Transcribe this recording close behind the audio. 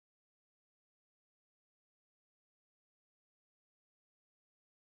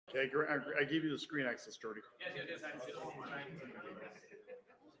Okay, I gave you the screen access, Jordy.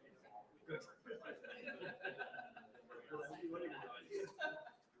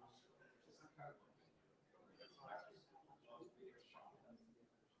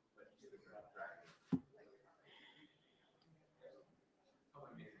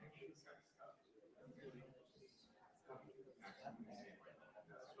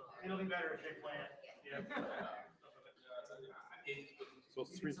 It'll be better if they play it. Yeah. So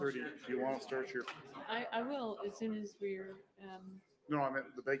it's 3:30. Do you want to start your? I will as soon as we're. No, I meant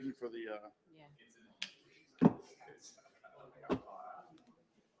the begging for the. Yeah.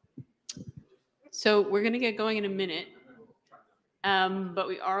 So we're going to get going in a minute, but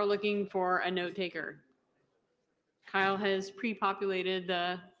we are looking for a note taker. Kyle has pre-populated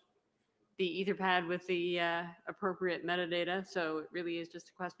the Etherpad with the appropriate metadata, so it really is just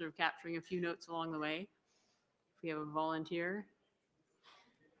a question of capturing a few notes along the way. If we have a volunteer.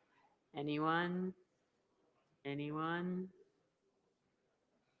 Anyone? Anyone?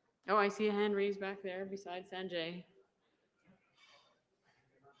 Oh, I see a hand raised back there beside Sanjay.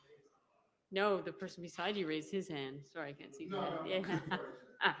 No, the person beside you raised his hand. Sorry, I can't see that. No, yeah.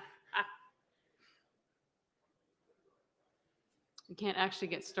 We can't actually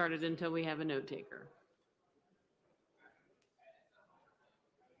get started until we have a note taker.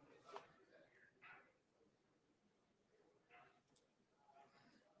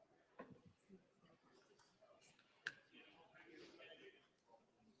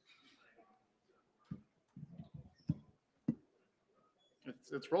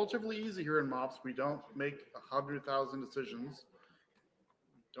 It's relatively easy here in MOPS. We don't make 100,000 decisions.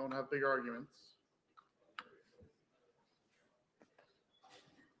 Don't have big arguments.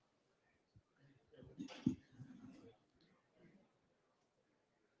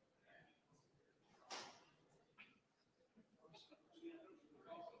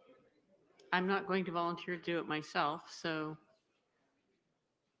 I'm not going to volunteer to do it myself, so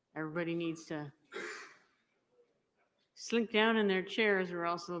everybody needs to slink down in their chairs or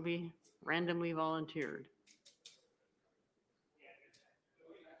else they'll be randomly volunteered.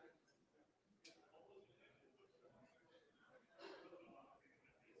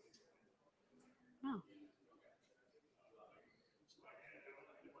 Oh.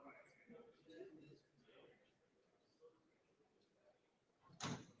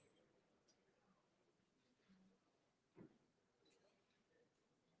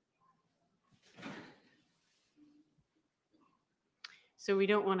 So we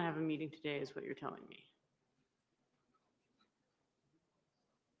don't want to have a meeting today is what you're telling me.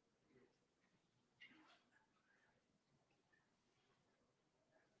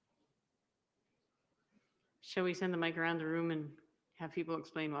 Shall we send the mic around the room and have people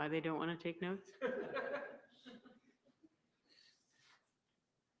explain why they don't want to take notes?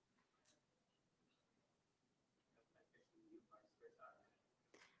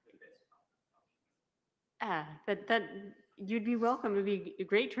 That you'd be welcome. It'd be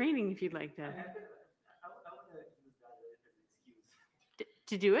great training if you'd like to.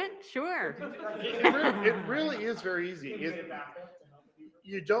 To do it? Sure. It really is very easy.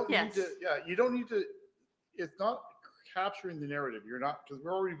 You don't need to, you don't need to, it's not capturing the narrative. You're not, because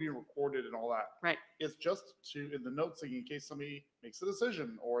we're already being recorded and all that. Right. It's just to, in the notes thing, in case somebody makes a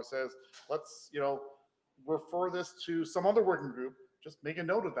decision or says, let's, refer this to some other working group, just make a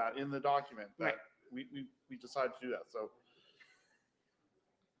note of that in the document that we decided to do that. So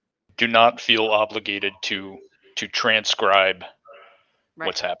do not feel obligated to transcribe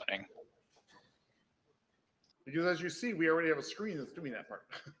what's happening. Because as you see, we already have a screen that's doing that part.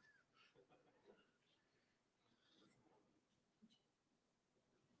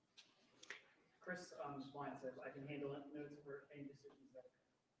 Chris Wine says I can handle notes for any decisions that.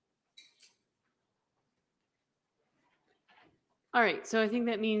 All right, so I think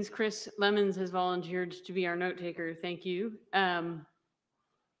that means Chris Lemons has volunteered to be our note taker. Thank you.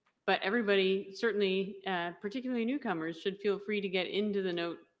 But everybody, certainly, particularly newcomers, should feel free to get into the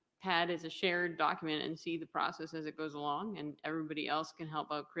notepad as a shared document and see the process as it goes along. And everybody else can help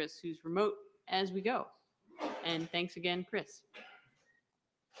out Chris, who's remote, as we go. And thanks again, Chris.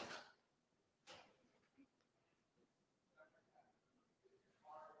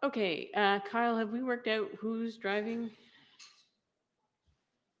 Okay, Kyle, have we worked out who's driving?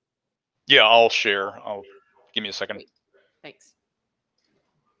 Yeah, I'll share. Give me a second. Great. Thanks.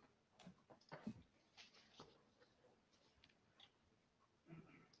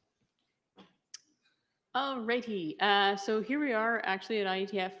 Alrighty, so here we are actually at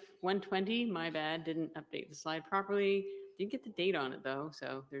IETF 120. My bad, didn't update the slide properly. Did get the date on it though,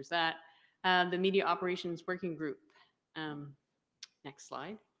 so there's that. The Media Operations Working Group. Next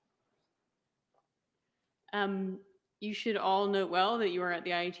slide. You should all note well that you are at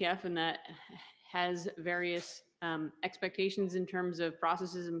the IETF and that has various expectations in terms of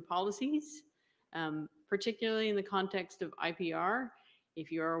processes and policies, particularly in the context of IPR. If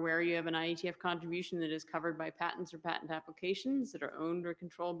you are aware you have an IETF contribution that is covered by patents or patent applications that are owned or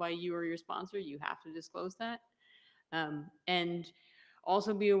controlled by you or your sponsor, you have to disclose that. And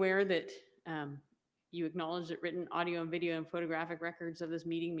also be aware that you acknowledge that written audio and video and photographic records of this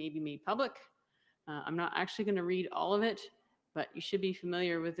meeting may be made public. I'm not actually going to read all of it, but you should be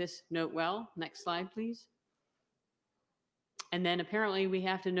familiar with this note well. Next slide, please. And then apparently we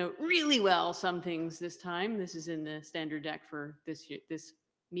have to note really well some things this time. This is in the standard deck for this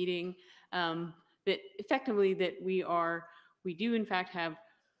meeting. That effectively that we do in fact have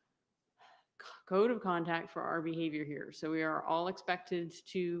code of conduct for our behavior here. So we are all expected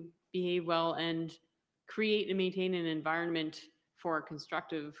to behave well and create and maintain an environment for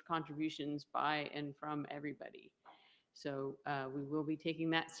constructive contributions by and from everybody. So we will be taking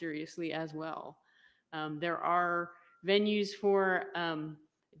that seriously as well. There are venues for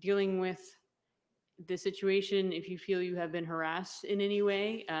dealing with the situation. If you feel you have been harassed in any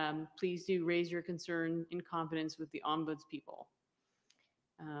way, please do raise your concern in confidence with the ombuds people.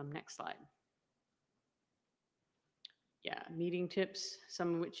 Next slide. Yeah, meeting tips,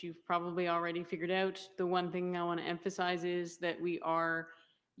 some of which you've probably already figured out. The one thing I want to emphasize is that we are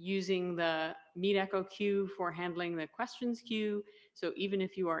using the Meet Echo queue for handling the questions queue. So even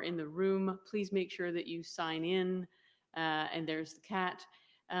if you are in the room, please make sure that you sign in. And there's the cat.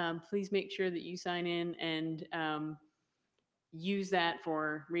 Please make sure that you sign in and use that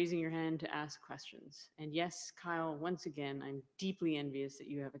for raising your hand to ask questions. And yes, Kyle, once again, I'm deeply envious that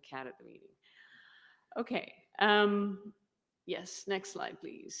you have a cat at the meeting. Okay. Yes, next slide,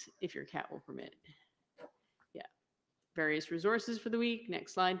 please, if your cat will permit. Yeah. Various resources for the week.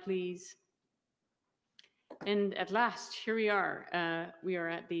 Next slide, please. And at last, here we are. We are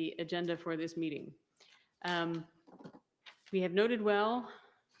at the agenda for this meeting. We have noted well.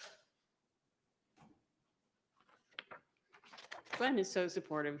 Glenn is so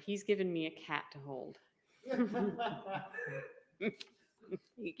supportive. He's given me a cat to hold. Thank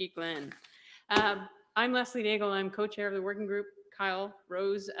you, Glenn. I'm Leslie Nagel. I'm co-chair of the working group. Kyle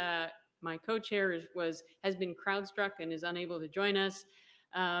Rose, my co-chair, has been crowdstruck and is unable to join us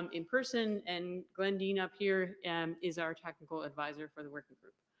in person. And Glenn Dean up here is our technical advisor for the working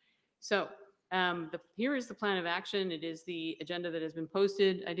group. So here is the plan of action. It is the agenda that has been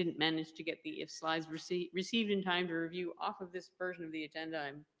posted. I didn't manage to get the if slides received in time to review off of this version of the agenda.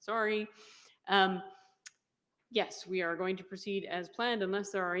 I'm sorry. Yes, we are going to proceed as planned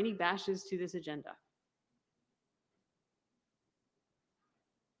unless there are any bashes to this agenda.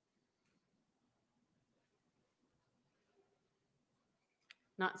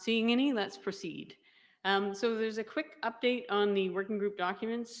 Not seeing any, let's proceed. So there's a quick update on the working group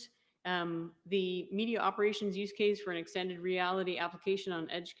documents. The media operations use case for an extended reality application on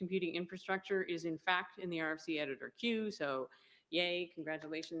edge computing infrastructure is in fact in the RFC editor queue. So yay,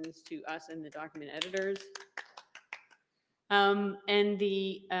 congratulations to us and the document editors. And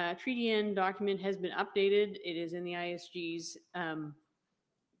the TreatyN document has been updated. It is in the ISG's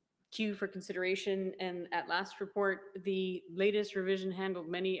queue for consideration. And at last report, the latest revision handled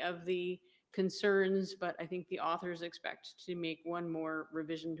many of the concerns, but I think the authors expect to make one more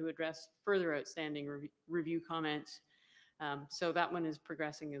revision to address further outstanding review comments. So that one is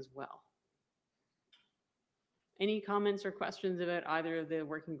progressing as well. Any comments or questions about either of the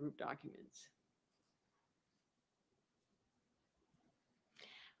working group documents?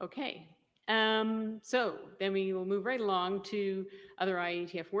 Okay, so then we will move right along to other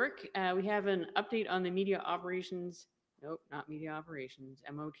IETF work. We have an update on the media operations. Nope, not media operations.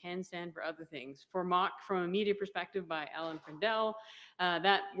 MO can stand for other things. For mock from a media perspective by Alan Frindell.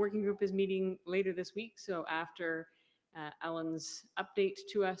 That working group is meeting later this week. So after Alan's update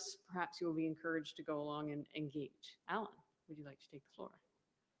to us, perhaps you will be encouraged to go along and engage. Alan, would you like to take the floor?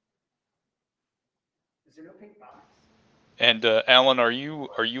 Is there no pink box? And Alan, are you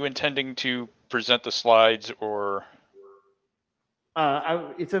intending to present the slides or?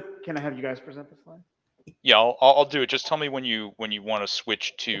 Can I have you guys present the slide? Yeah, I'll do it. Just tell me when you want to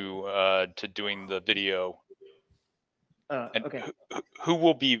switch to doing the video. And Okay. Who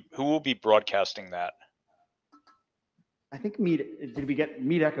will be broadcasting that? I think Meet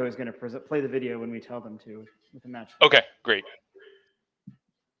Echo is going to play the video when we tell them to with the match. Okay, great.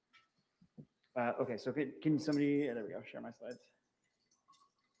 Okay, so can somebody, there we go, share my slides.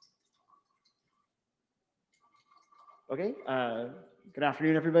 Okay, Good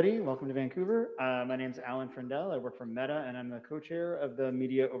afternoon, everybody. Welcome to Vancouver. My name is Alan Frendel. I work for Meta, and I'm the co-chair of the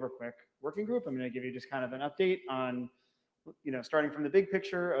Media Over Quick working group. I'm going to give you just kind of an update on, starting from the big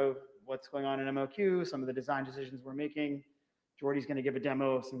picture of what's going on in MOQ, some of the design decisions we're making. Jordy's going to give a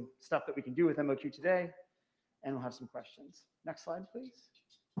demo of some stuff that we can do with MOQ today, and we'll have some questions. Next slide, please.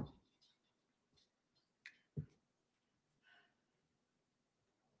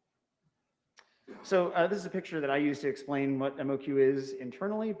 So this is a picture that I use to explain what MOQ is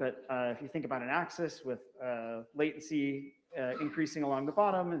internally, but if you think about an axis with latency increasing along the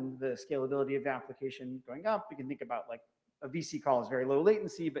bottom and the scalability of the application going up, you can think about like a VC call is very low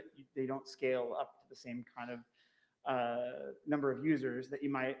latency, but they don't scale up to the same kind of number of users that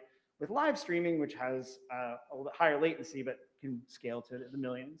you might with live streaming, which has a little bit higher latency, but can scale to the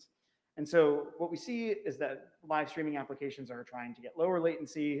millions. And so what we see is that live streaming applications are trying to get lower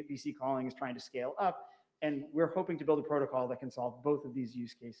latency, VC calling is trying to scale up, and we're hoping to build a protocol that can solve both of these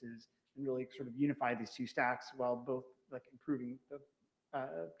use cases and really sort of unify these two stacks while both like improving the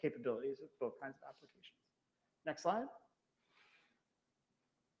capabilities of both kinds of applications. Next slide.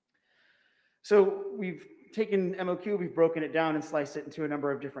 So we've taken MOQ, we've broken it down and sliced it into a number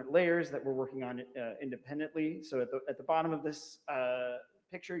of different layers that we're working on independently. So at the bottom of this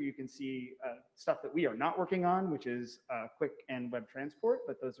picture, you can see stuff that we are not working on, which is quick and web transport,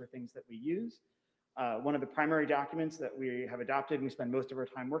 but those are things that we use. One of the primary documents that we have adopted and we spend most of our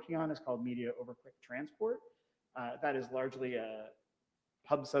time working on is called Media Over Quick Transport. That is largely a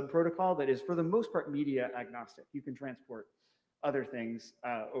pub sub protocol that is for the most part media agnostic. You can transport other things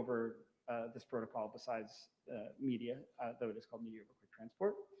over this protocol besides media, though it is called Media Over Quick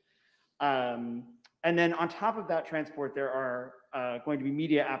Transport. And then on top of that transport, there are going to be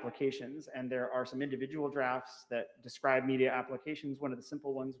media applications, and there are some individual drafts that describe media applications. One of the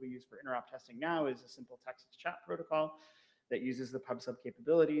simple ones we use for interop testing now is a simple text chat protocol that uses the pub sub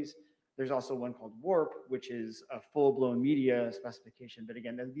capabilities. There's also one called Warp, which is a full-blown media specification. But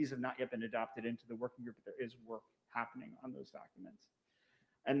again, these have not yet been adopted into the working group, but there is work happening on those documents.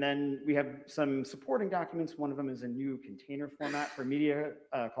 And then we have some supporting documents. One of them is a new container format for media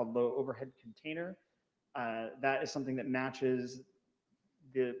called low overhead container. That is something that matches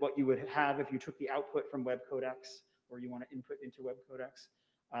what you would have if you took the output from web codecs or you want to input into web codecs.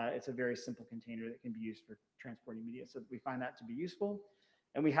 It's a very simple container that can be used for transporting media. So we find that to be useful.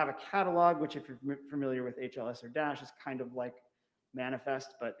 And we have a catalog, which if you're familiar with HLS or Dash, is kind of like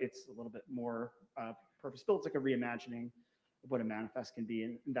manifest, but it's a little bit more purpose-built. It's like a reimagining of what a manifest can be,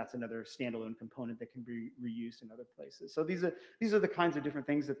 and that's another standalone component that can be reused in other places. So these are the kinds of different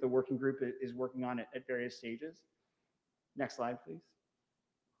things that the working group is working on at various stages. Next slide, please.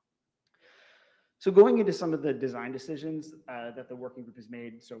 So going into some of the design decisions that the working group has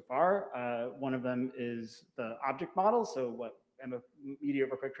made so far, one of them is the object model. So what Media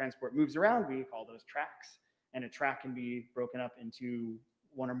Over Quick Transport moves around, we call those tracks, and a track can be broken up into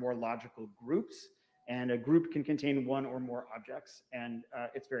one or more logical groups. And a group can contain one or more objects, and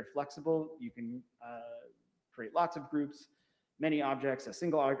it's very flexible. You can create lots of groups, many objects, a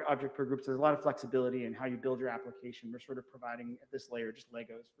single object per group. So there's a lot of flexibility in how you build your application. We're sort of providing at this layer just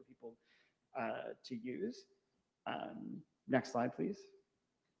Legos for people to use. Next slide, please.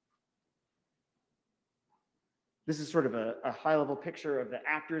 This is sort of a high-level picture of the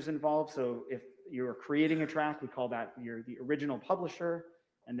actors involved. So if you're creating a track, we call that the original publisher.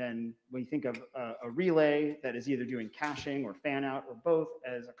 And then when you think of a relay that is either doing caching or fan out or both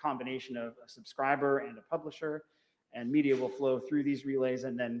as a combination of a subscriber and a publisher, and media will flow through these relays,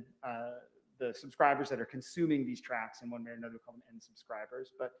 and then the subscribers that are consuming these tracks in one way or another, we call them end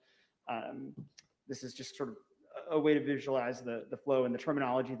subscribers. But this is just sort of a way to visualize the flow and the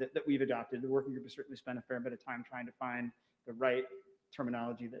terminology that we've adopted. The working group has certainly spent a fair bit of time trying to find the right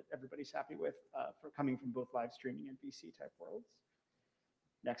terminology that everybody's happy with for coming from both live streaming and VC type worlds.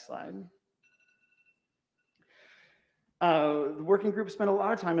 Next slide. The working group spent a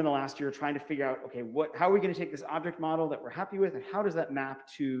lot of time in the last year trying to figure out, okay, how are we going to take this object model that we're happy with, and how does that map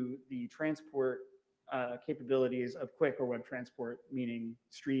to the transport capabilities of quick or web transport, meaning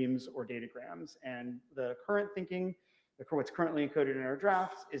streams or datagrams. And the current thinking, what's currently encoded in our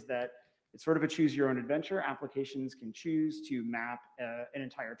drafts, is that it's sort of a choose your own adventure. Applications can choose to map an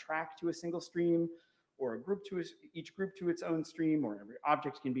entire track to a single stream, or each group to its own stream, or every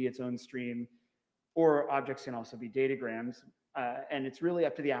object can be its own stream, or objects can also be datagrams. And it's really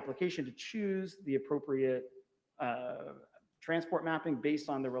up to the application to choose the appropriate transport mapping based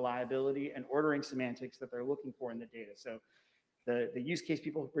on the reliability and ordering semantics that they're looking for in the data. So the use case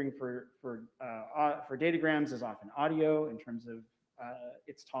people bring for datagrams is often audio in terms of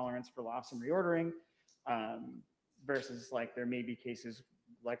its tolerance for loss and reordering. versus like there may be cases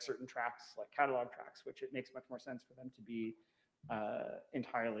like certain tracks, like catalog tracks, which it makes much more sense for them to be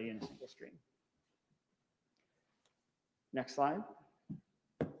entirely in a single stream. Next slide.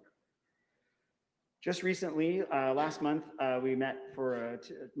 Just recently, last month, we met for a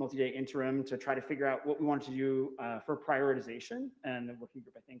multi-day interim to try to figure out what we wanted to do for prioritization. And the working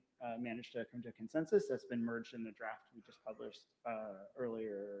group, I think, managed to come to a consensus that's been merged in the draft we just published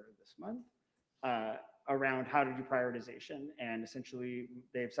earlier this month around how to do prioritization. And essentially,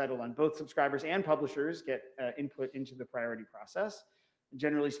 they've settled on both subscribers and publishers get input into the priority process.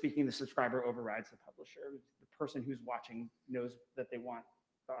 Generally speaking, the subscriber overrides the publisher. The person who's watching knows that they want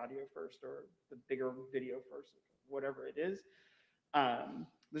the audio first or the bigger video first, whatever it is.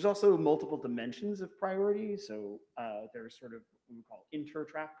 There's also multiple dimensions of priority. So there's sort of what we call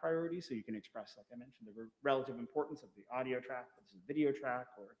inter-track priority. So you can express, like I mentioned, the relative importance of the audio track versus the video track,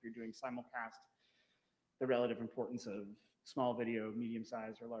 or if you're doing simulcast, the relative importance of small video, medium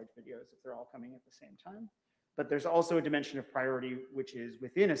size, or large videos if they're all coming at the same time. But there's also a dimension of priority, which is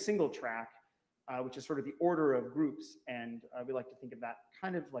within a single track, which is sort of the order of groups, and we like to think of that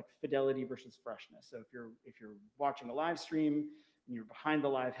kind of like fidelity versus freshness. So if you're watching a live stream and you're behind the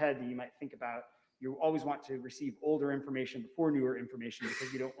live head, then you might think about you always want to receive older information before newer information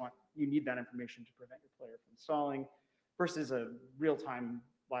because you need that information to prevent your player from stalling. Versus a real-time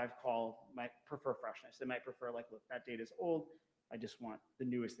live call might prefer freshness. They might prefer like, look, that data is old. I just want the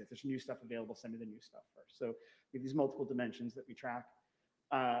newest. If there's new stuff available, send me the new stuff first. So we have these multiple dimensions that we track.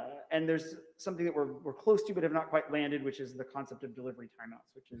 And there's something that we're close to but have not quite landed, which is the concept of delivery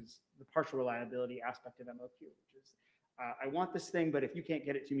timeouts, which is the partial reliability aspect of MOQ, which is I want this thing, but if you can't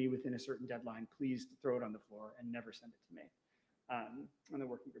get it to me within a certain deadline, please throw it on the floor and never send it to me. And the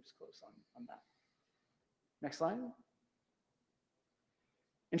working group's close on that. Next slide.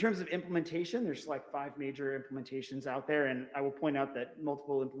 In terms of implementation, there's like 5 major implementations out there, and I will point out that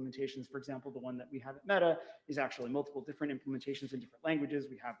multiple implementations, for example, the one that we have at Meta is actually multiple different implementations in different languages.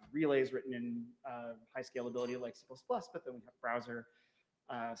 We have relays written in high scalability like C++, but then we have browser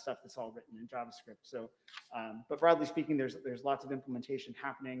stuff that's all written in JavaScript. So, but broadly speaking, there's lots of implementation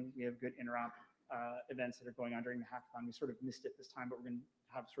happening. We have good interop events that are going on during the hackathon. We sort of missed it this time, but we're going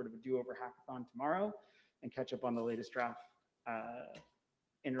to have sort of a do-over hackathon tomorrow and catch up on the latest draft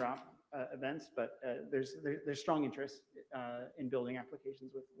interop events, but there's strong interest in building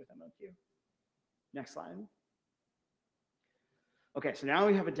applications with MOQ. Next slide. Okay, so now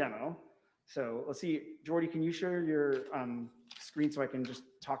we have a demo. So let's see, Jordy, can you share your screen so I can just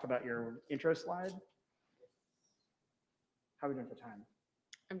talk about your intro slide? How are we doing for time?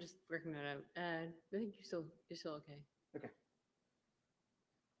 I'm just working that out. I think you're still okay. Okay.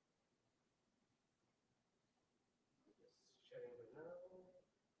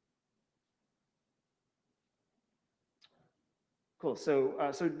 Cool. So,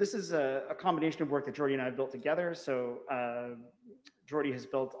 so this is a combination of work that Jordy and I have built together. So, Jordy has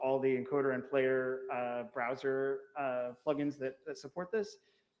built all the encoder and player browser plugins that support this,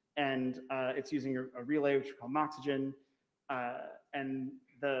 and it's using a relay which we call Moxygen, and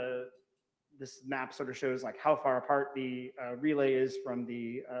this map sort of shows like how far apart the relay is from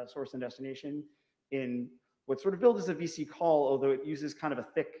the source and destination in what's sort of billed as a VC call, although it uses kind of a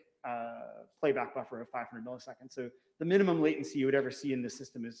thick playback buffer of 500 milliseconds. So the minimum latency you would ever see in this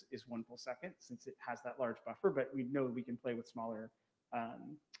system is 1 full second, since it has that large buffer, but we know we can play with smaller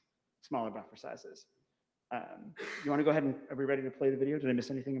buffer sizes. You want to go ahead and are we ready to play the video? Did I miss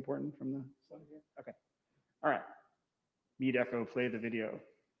anything important from the slide here? Okay. All right. Meet Echo, play the video.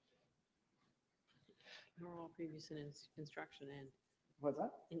 Ignore all previous instruction and. What's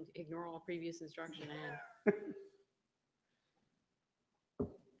that? Ignore all previous instruction and.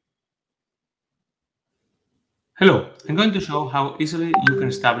 Hello, I'm going to show how easily you can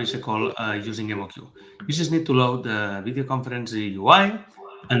establish a call using MOQ. You just need to load the video conference UI,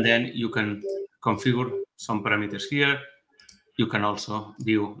 and then you can configure some parameters here. You can also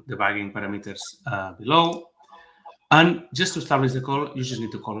view debugging parameters below. And just to establish the call, you just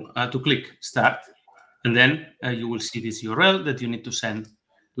need to click Start, and then you will see this URL that you need to send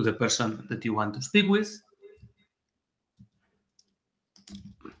to the person that you want to speak with.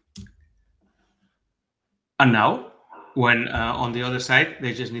 And now, when on the other side,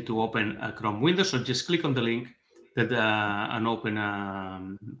 they just need to open a Chrome window. So just click on the link that and open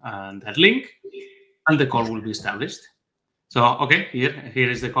that link, and the call will be established. So, okay, here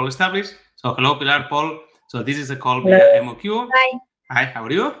is the call established. So, hello, Pilar, Paul. So this is a call via MOQ. Hi. Hi, how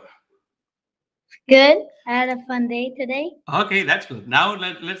are you? Good. I had a fun day today. Okay, that's good. Now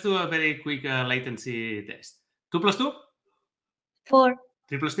let's do a very quick latency test. 2 + 2? 4,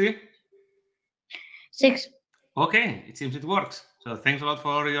 3 + 3? 6, Okay, it seems it works. So thanks a lot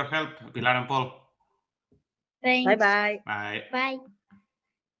for your help, Pilar and Paul. Thanks. Bye-bye. Bye. Bye.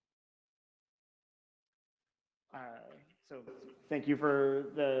 So thank you for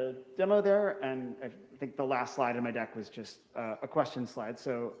the demo there. And I think the last slide in my deck was just a question slide.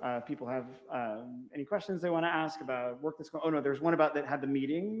 So if people have any questions they want to ask about work that's going, oh no, there's one about that had the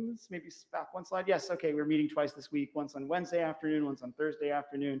meetings, maybe back one slide. Yes, okay, we're meeting twice this week, once on Wednesday afternoon, once on Thursday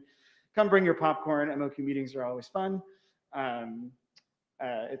afternoon. Come bring your popcorn. MOQ meetings are always fun.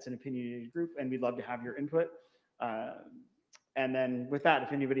 It's an opinionated group and we'd love to have your input. And then with that,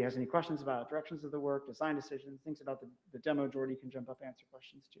 if anybody has any questions about directions of the work, design decisions, things about the demo, Jordy can jump up and answer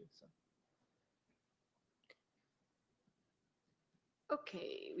questions too. So.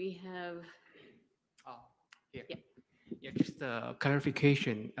 Okay, we have. Yeah. Yeah. Yeah, just a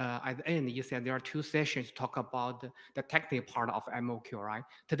clarification. At the end, you said there are 2 sessions to talk about the technical part of MOQ, right?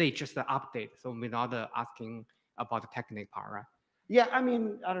 Today, just the update. So we're not asking about the technical part, right? Yeah, I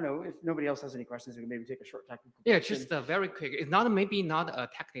mean, I don't know if nobody else has any questions, we can maybe take a short technical Yeah, question. just very quick. It's not maybe not a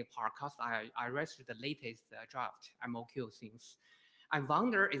technical part because I read through the latest draft MOQ things. I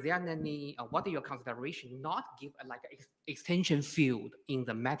wonder, is there any, what are your consideration not give like extension field in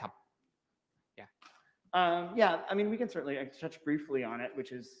the meta? Yeah, I mean, we can certainly touch briefly on it,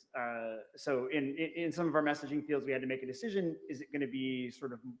 which is, so in some of our messaging fields, we had to make a decision. Is it going to be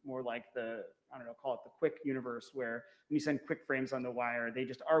sort of more like the, I don't know, call it the quick universe, where when you send quick frames on the wire, they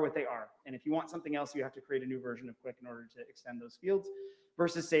just are what they are. And if you want something else, you have to create a new version of quick in order to extend those fields,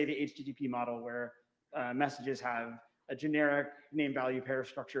 versus say the HTTP model where messages have a generic name value pair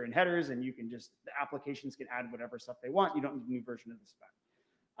structure in headers, and you can just, the applications can add whatever stuff they want. You don't need a new version of the spec.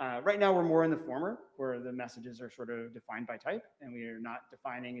 Right now, we're more in the former, where the messages are sort of defined by type, and we are not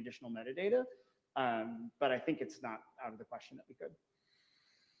defining additional metadata. But I think it's not out of the question that we could.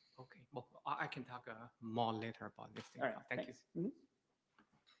 Okay, well, I can talk more later about this thing. All right, Thank thanks. you. Mhm.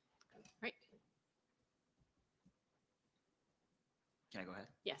 Right. Can I go ahead?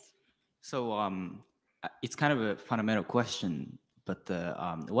 Yes. So it's kind of a fundamental question, but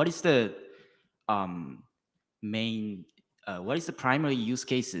what is the main, what is the primary use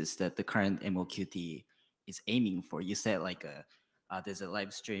cases that the current MOQT is aiming for? You said like there's a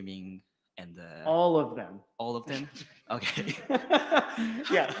live streaming and All of them. all of them. Okay.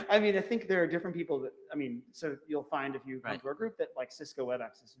 Yeah, I mean, I think there are different people that, I mean, so you'll find if you come Right. to our group that like Cisco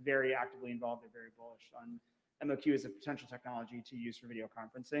WebEx is very actively involved. They're very bullish on MOQ as a potential technology to use for video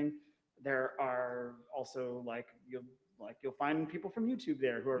conferencing. There are also like you'll find people from YouTube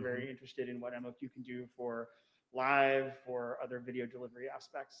there who are very interested in what MOQ can do for live, for other video delivery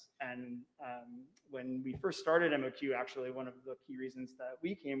aspects. And when we first started MOQ, actually, one of the key reasons that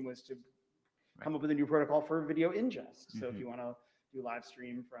we came was to come up with a new protocol for video ingest. So if you want to do live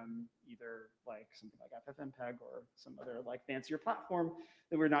stream from either like something like FFmpeg or some other like fancier platform,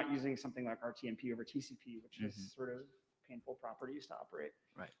 then we're not using something like RTMP over TCP, which is sort of painful properties to operate.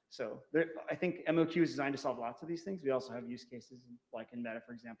 Right. So there, I think MOQ is designed to solve lots of these things. We also have use cases like in Meta,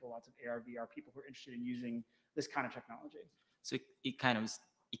 for example, lots of AR, VR people who are interested in using this kind of technology. So it kind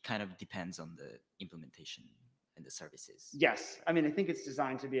of depends on the implementation and the services. Yes, I mean, I think it's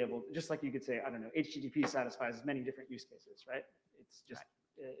designed to be able, just like you could say, I don't know, HTTP satisfies many different use cases, right? It's just,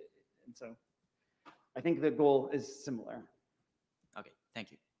 and so I think the goal is similar. Okay, thank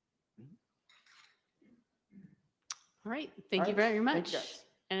you. All right. Thank All you right, very thank much. you, guys.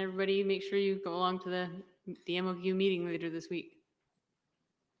 And everybody, make sure you go along to the MOQ meeting later this week.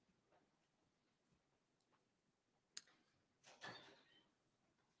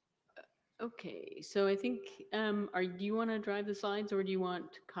 Okay, so I think, do you want to drive the slides or do you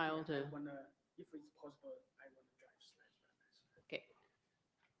want Kyle to? If it's possible, I want to drive slides.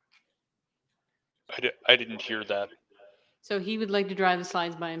 Okay, I didn't hear that. so he would like to drive the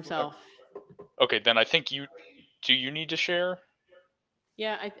slides by himself. Okay, then I think do you need to share?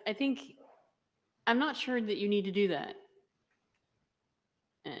 Yeah, I think, I'm not sure that you need to do that.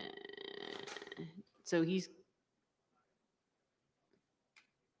 So he's,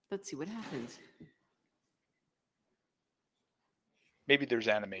 let's see what happens. Maybe there's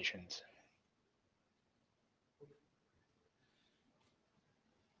animations.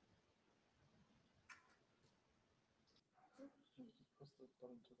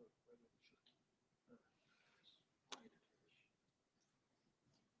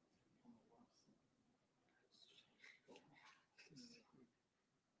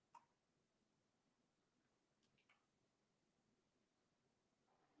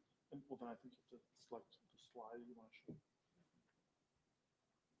 Well, then I think you have to select the slide you want to show.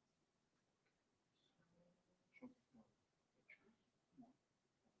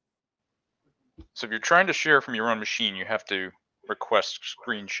 So if you're trying to share from your own machine, you have to request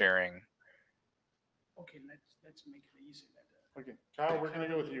screen sharing. Okay, let's make it easy. Okay, Kyle, we're gonna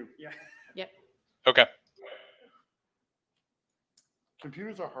go with you. Yeah. Yep. Okay.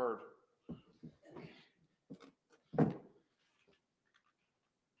 Computers are hard.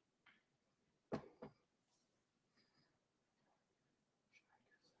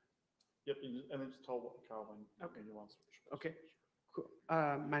 Yep, and then just tell what Kyle when you want to switch. Okay. Cool.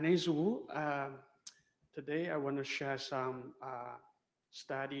 My name is Wu. Today I want to share some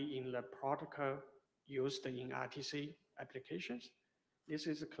study in the protocol used in RTC applications. This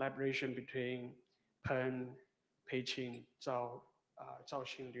is a collaboration between Pen, Pei-Qing, Zhao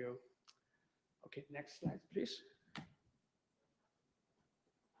Xinliu. Okay, next slide, please.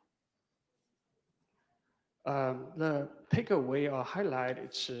 The takeaway or highlight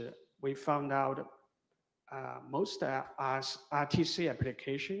is we found out most RTC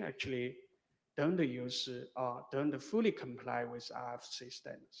application actually don't use or don't fully comply with RFC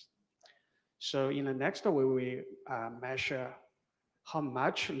standards. So in the next way, we measure how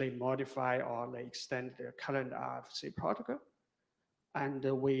much they modify or they extend the current RFC protocol. And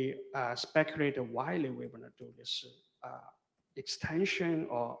we speculate why they want to do this extension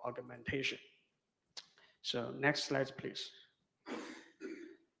or augmentation. So next slide, please.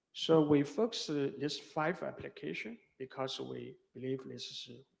 So we focus this 5 application because we believe this is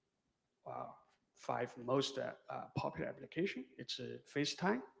 5 most popular application. It's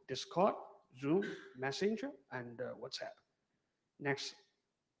FaceTime, Discord, Zoom, Messenger, and WhatsApp. Next.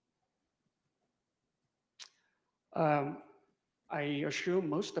 I assume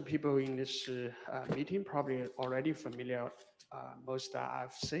most of the people in this meeting probably already familiar most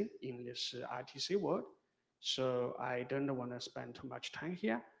RFC in this RTC world. So I don't want to spend too much time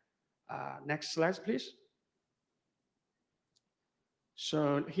here. Next slide, please.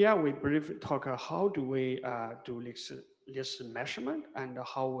 So here we briefly talk how do we do this measurement and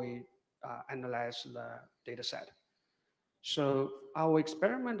how we analyze the data set. So our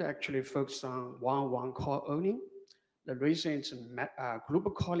experiment actually focused on one-on-one call owning. The reason it's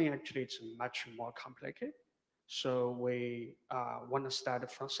global calling actually it's much more complicated. So we want to start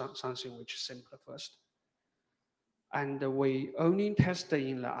from something which is simpler first. And we only test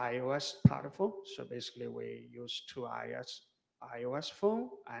in the iOS platform. So basically we use 2 iOS phone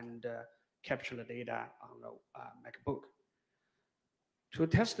and capture the data on the MacBook. To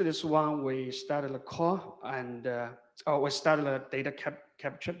test this one, we started the call and we started the data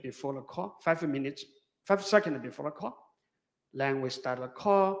capture before the call, 5 seconds before the call. Then we start the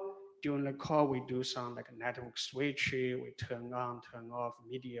call. During the call, we do some like network switch. We turn on, turn off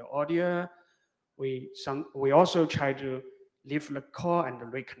media audio. We also try to leave the call and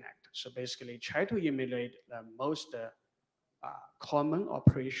reconnect. So basically try to emulate the most common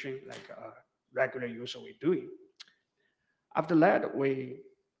operation like a regular user we're doing. After that, we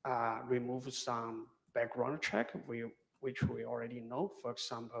remove some background check, which we already know. For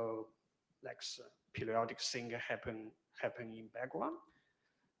example, like periodic sync happen in background.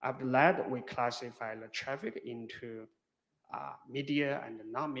 After that, we classify the traffic into media and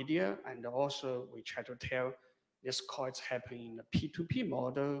non-media, and also we try to tell this call is happening in the P2P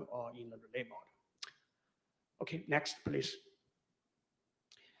model or in the relay model. Okay, next, please.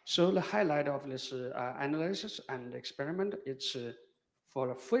 So the highlight of this analysis and experiment is for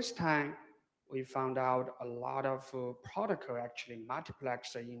the first time, we found out a lot of protocol actually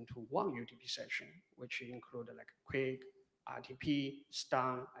multiplex into one UDP session, which include like quick, RTP,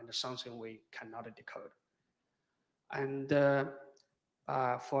 stun, and something we cannot decode. And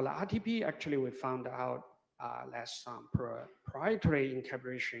for the RTP, actually, we found out there's some proprietary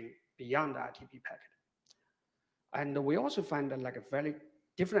encapsulation beyond the RTP packet. And we also find that like a very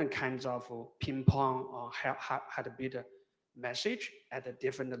different kinds of ping pong or heartbeat message at a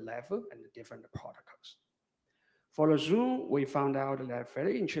different level and different protocols. For the Zoom, we found out that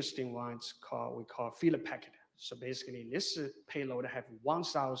very interesting ones we call filler packet. So basically, this payload have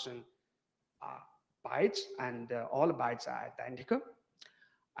 1,000 bytes, and all the bytes are identical.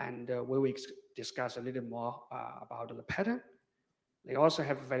 And we will discuss a little more about the pattern. They also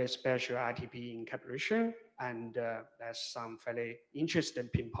have very special RTP encapsulation, and there's some very interesting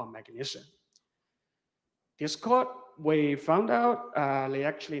ping pong mechanism. Discord, we found out they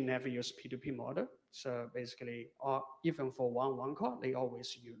actually never use P2P model. So basically, even for one call, they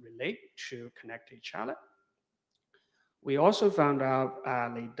always use relay to connect to each other. We also found out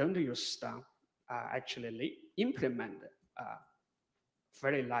they don't use stun. Actually, they implement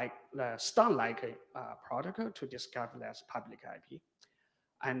very like stun-like protocol to discover less public IP,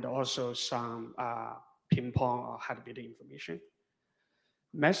 and also some ping pong or heartbeat information.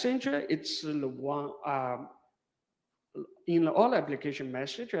 Messenger, it's the one, in all application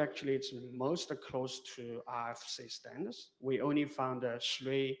message, actually, it's most close to RFC standards. We only found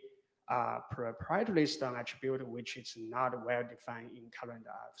three proprietary style attribute, which is not well defined in current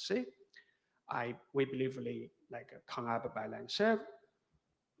RFC. We believe like come up by themselves.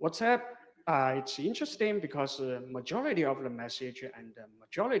 WhatsApp, it's interesting because the majority of the message and the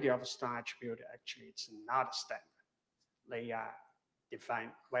majority of the style attribute actually it's not standard. They are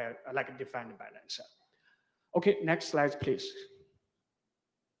defined defined by themselves. Okay, next slide, please.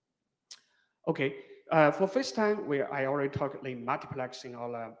 Okay, for FaceTime, I already talked like multiplexing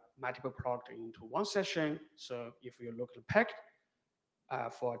all multiple product into one session. So if you look at the packet,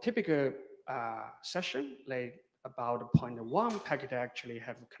 for a typical session, like about 0.1 packet actually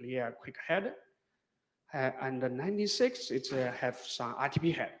have clear quick head. And the 96, it's have some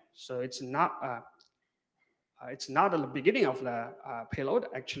RTP head. So it's not at the beginning of the payload.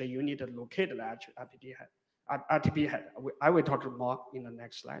 Actually, you need to locate the RTP head. I will talk more in the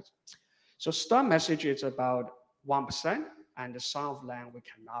next slide. So start message is about 1%, and some of them we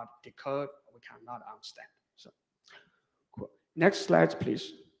cannot decode, we cannot understand. So cool. Next slide,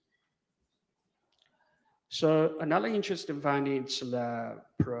 please. So another interesting finding is the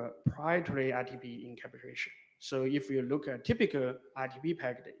proprietary RTP encapsulation. So if you look at typical RTP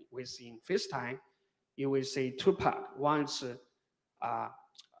packet within FaceTime, you will see two parts. One is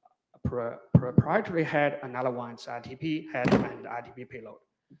proprietary head, another one is RTP head and RTP payload.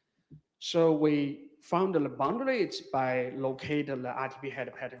 So we found the boundary it's by locating the RTP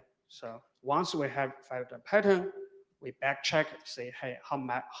head pattern. So once we have found the pattern, we back check, say, hey,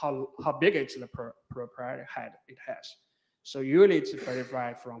 how big is the proprietary head it has. So usually it's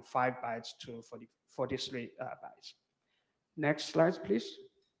verified from 5 bytes to 43 bytes. Next slide, please.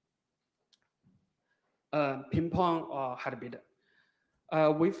 Ping pong or heartbeat.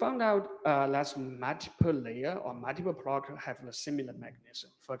 We found out that multiple layer or multiple product have a similar mechanism.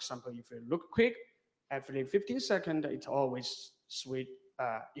 For example, if you look quick, every 15 seconds, it always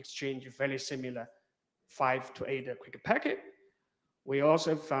exchange very similar 5 to 8 quick packet. We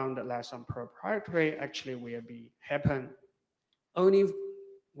also found that some proprietary actually will be happen only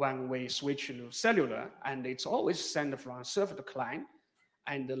when we switch to cellular, and it's always sent from server to client,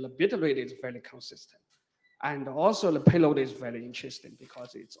 and the bit rate is very consistent. And also the payload is very interesting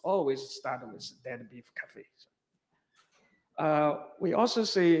because it's always started with dead beef cafe. We also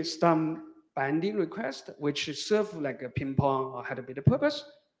see some binding request, which serve like a ping pong or heartbeat purpose.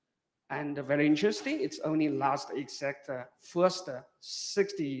 And very interesting, it's only last exact first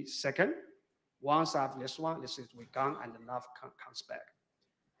 60 seconds. Once after this one, this is we gone and the love comes back.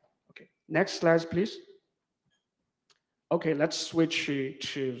 Okay, next slide, please. Okay, let's switch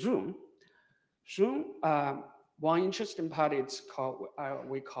to Zoom. Zoom, one interesting part is called,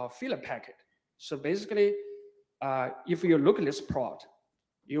 we call filler packet. So basically, if you look at this plot,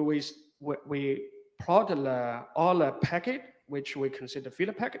 we plot all the packet, which we consider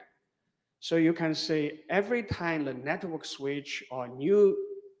filler packet. So you can see every time the network switch or new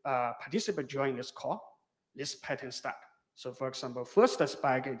participant join this call, this pattern start. So for example, first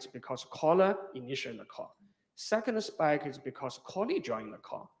spike is because caller initiate the call. Second spike is because callee join the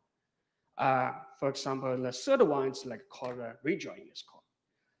call. For example, the third one is like caller rejoin this call.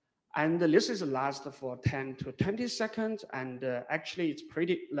 And this is last for 10 to 20 seconds. And actually it's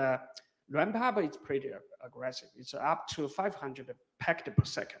pretty, the ramp up is pretty aggressive. It's up to 500 packet per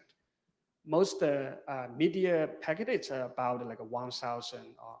second. Most media packet, it's about like 1,000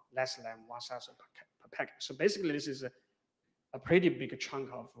 or less than 1,000 per packet. So basically this is a pretty big chunk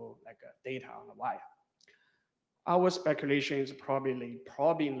of like data on the wire. Our speculation is probably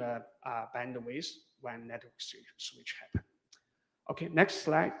in the bandwidth when network switch happen. Okay, next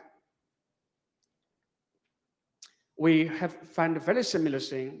slide. We have found a very similar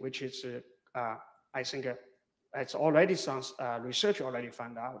thing, which is, I think it's already some research already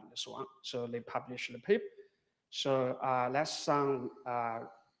found out this one. So they published the paper. So that's some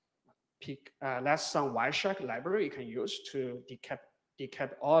Wireshark library you can use to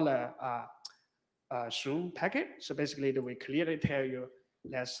decap all the Zoom packet. So basically, we clearly tell you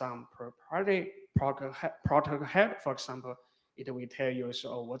there's some proprietary protocol head. For example, it will tell you,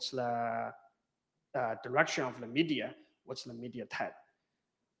 so what's the direction of the media, what's the media type.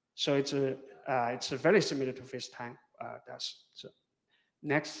 So it's very similar to FaceTime does. So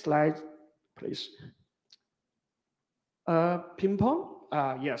next slide, please. Ping pong,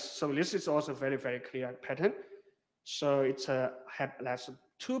 yes. So this is also very, very clear pattern. So it's has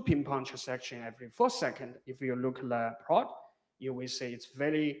 2 ping pong transactions every 4 seconds. If you look at the plot, you will see it's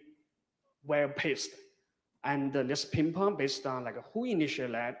very well paced. And this ping pong based on like who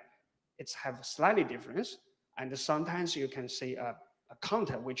initiated that, it's have slightly difference. And sometimes you can see a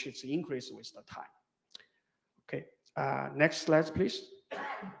counter which is increased with the time. Okay, next slide, please.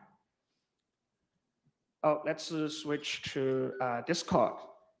 Oh, let's switch to Discord.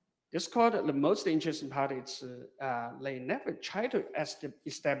 Discord, the most interesting part is they never try to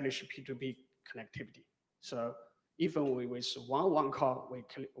establish P2P connectivity. So even with one call,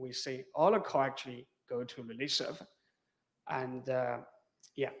 we say all the call actually go to release server. And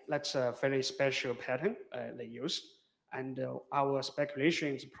yeah, that's a very special pattern they use. And our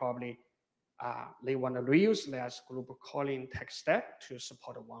speculation is probably they want to reuse that group calling tech stack to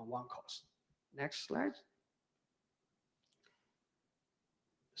support one-on-one calls. Next slide.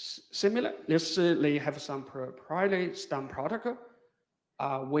 Similar, let's say they have some proprietary STAM protocol.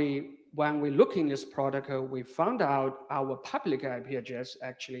 When we look in this protocol, we found out our public IP address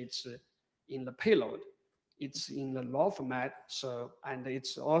actually it's in the payload. It's in the raw format, so and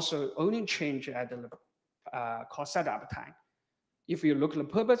it's also only changed at the call setup time. If you look at the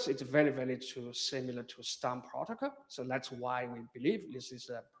purpose, it's very similar to STAM protocol. So that's why we believe this is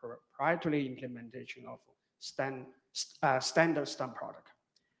a proprietary implementation of standard STAM protocol.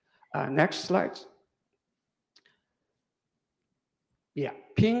 Next slide. Yeah,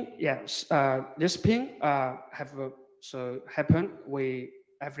 ping. Yes, this ping have happen.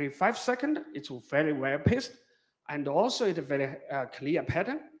 Every 5 seconds. It's very well paced, and also it's a very clear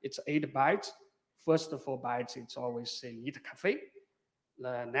pattern. It's 8 bytes. First 4 bytes, it's always say lead cafe.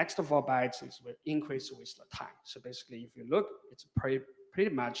 The next 4 bytes is will increase with the time. So basically, if you look, it's pretty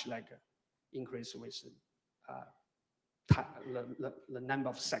much like increase with time, the number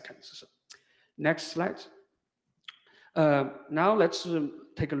of seconds. So, next slide. Now let's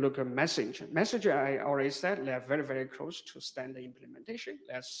take a look at message. Message, I already said, they're very close to standard implementation.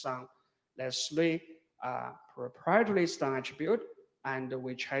 There's 3 proprietary STAM attribute, and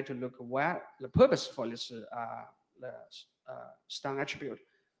we try to look where the purpose for this STAM attribute.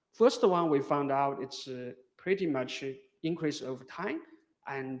 First one we found out it's pretty much increase over time,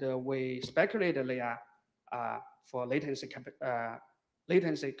 and we speculated they are for latency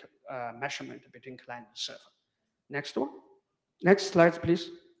measurement between client and server. Next one. Next slide, please.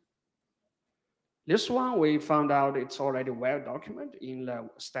 This one we found out it's already well documented in the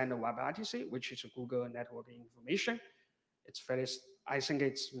standard WebRTC, which is Google Network Information. It's very, I think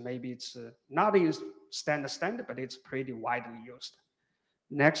it's maybe it's not in standard, but it's pretty widely used.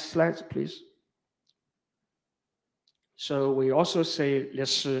 Next slide, please. So we also say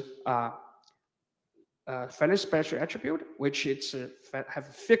this fairly special attribute, which it's have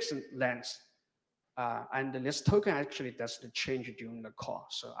fixed length. And this token actually doesn't change during the call.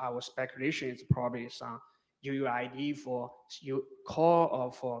 So our speculation is probably some UUID for call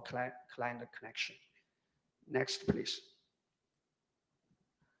or for client connection. Next, please.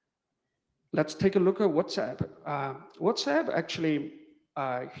 Let's take a look at WhatsApp. WhatsApp actually,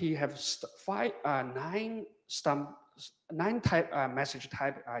 he has 9 message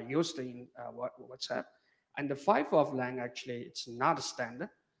type are used in WhatsApp, and the 5 of them actually it's not standard.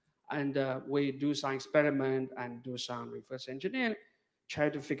 And we do some experiment and do some reverse engineering, try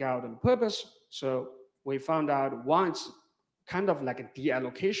to figure out the purpose. So we found out one's kind of like a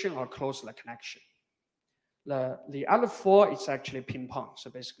deallocation or close the connection. The other 4 is actually ping pong. So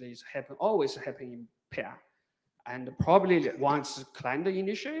basically it's always happen in pair. And probably one's client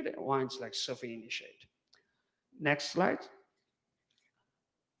initiated, one's like server initiated. Next slide.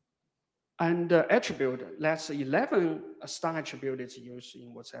 And attribute, that's 11 STAM attribute is used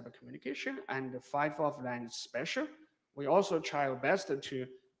in WhatsApp communication, and 5 of them is special. We also try our best to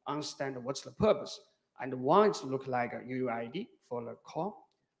understand what's the purpose. And one is look like a UUID for the call,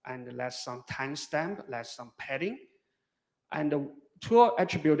 and less some timestamp, less some padding. And the 2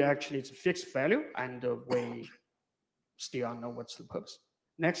 attribute actually is fixed value, and we still don't know what's the purpose.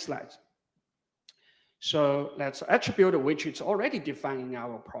 Next slide. So that's attribute which is already defined in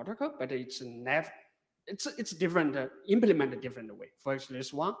our protocol, but it's different, implemented different way. For example,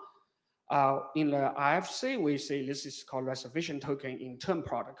 this one, in the IFC, we say this is called reservation token in term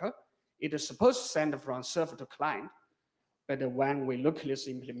protocol. It is supposed to send from server to client, but when we look at this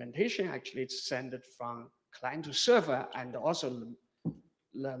implementation, actually it's sent from client to server, and also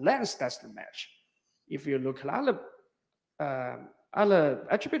the length doesn't match. If you look at other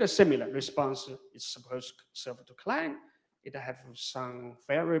attribute is similar. Response is supposed to serve to client. It have some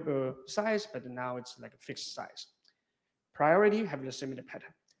variable size, but now it's like a fixed size. Priority have the similar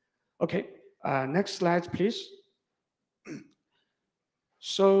pattern. Okay, next slide, please.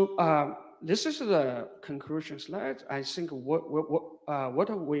 So this is the conclusion slide. I think what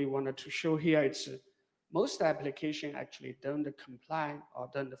we wanted to show here is most application actually don't comply or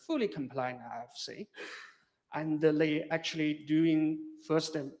don't fully comply in IFC. And they actually doing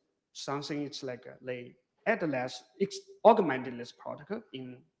first something, it's like they add less, augmented this protocol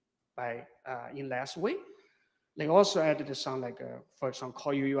in less way. They also added some like, for example,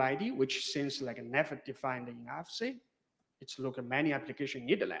 call UUID, which seems like never defined in IFC. It's look at many applications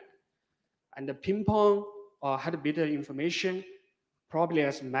need that. And the ping pong or heartbeat information, probably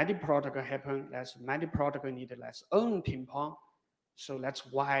as many protocol happen, as many protocol need less own ping pong. So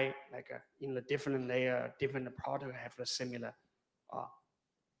that's why like in the different layer, different protocol have a similar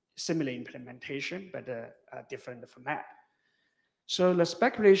implementation, but different format. So the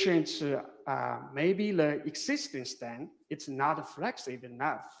speculation is maybe the existing stand, it's not flexible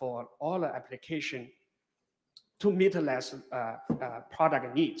enough for all the application to meet less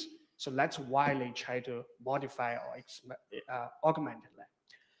product needs. So that's why they try to modify or augment that.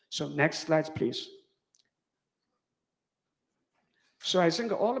 So next slide, please. So I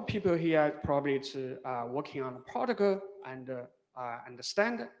think all the people here probably working on the protocol and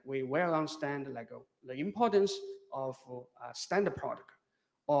understand, we well understand like the importance of standard protocol,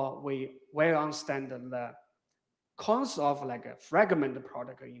 or we well understand the cons of like a fragmented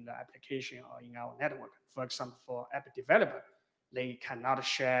protocol in the application or in our network. For example, for app developer, they cannot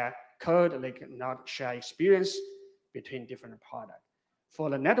share code, they cannot share experience between different products. For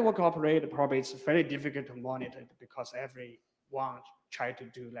the network operator, probably it's very difficult to monitor it because everyone try to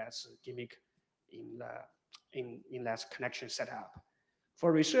do less gimmick in less connection setup.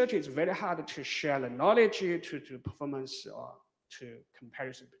 For research, it's very hard to share the knowledge to performance or to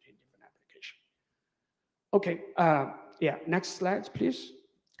comparison between different applications. Okay, yeah, next slide, please.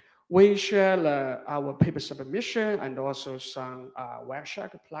 We share our paper submission and also some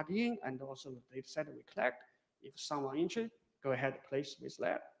Wireshark plugin and also the dataset we collect. If someone interested, go ahead, please with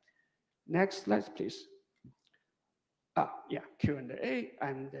that. Next slide, please. Yeah, Q&A,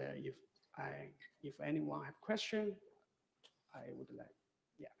 and if anyone have question, I would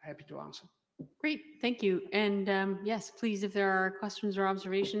happy to answer. Great, thank you. And yes, please, if there are questions or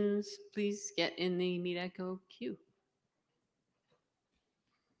observations, please get in the Meet Echo queue.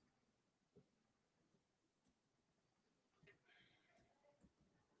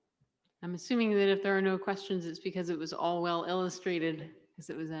 I'm assuming that if there are no questions, it's because it was all well illustrated, because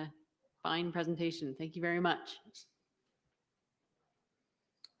it was a fine presentation. Thank you very much.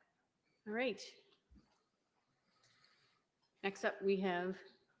 All right. Next up, we have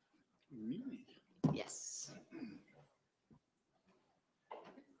Me. yes.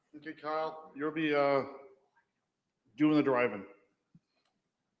 Okay, Kyle, you'll be doing the driving.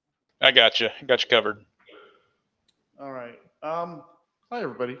 I got you covered. All right. Hi,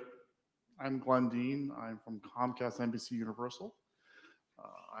 everybody. I'm Glenn Dean. I'm from Comcast NBC Universal.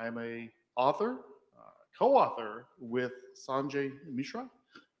 I am a author, co-author with Sanjay Mishra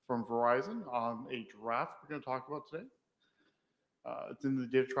from Verizon on a draft we're going to talk about today. It's in the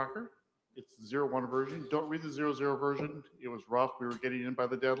data tracker. It's 0.1 version. Don't read the 0.0 version. It was rough. We were getting in by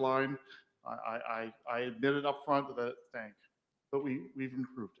the deadline. I admitted up front that it stank, but we've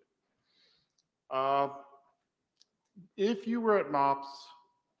improved it. If you were at MOPS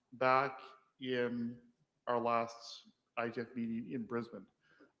back in our last IETF meeting in Brisbane,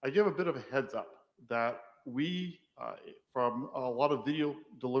 I give a bit of a heads up that we, from a lot of video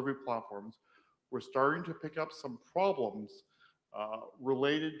delivery platforms, we're starting to pick up some problems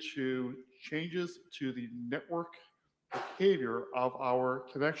related to changes to the network behavior of our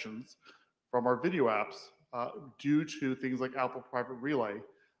connections from our video apps due to things like Apple Private Relay,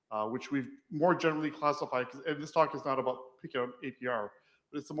 which we've more generally classified, and this talk is not about picking up APR,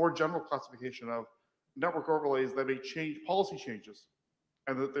 but it's a more general classification of network overlays that may change policy changes,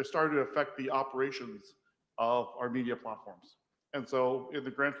 and that they're starting to affect the operations of our media platforms. And so in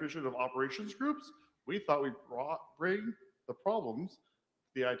the grand tradition of operations groups, we thought we'd bring the problems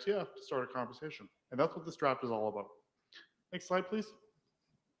to the IETF to start a conversation. And that's what this draft is all about. Next slide, please.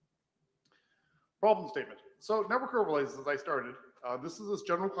 Problem statement. So network overlays, as I started, this is this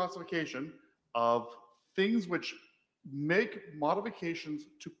general classification of things which make modifications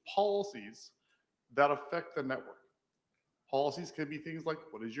to policies that affect the network. Policies can be things like,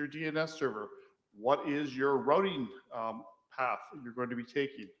 what is your DNS server? What is your routing path you're going to be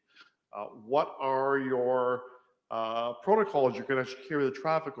taking? What are your protocols you're going to carry the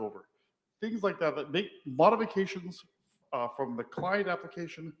traffic over? Things like that that make modifications from the client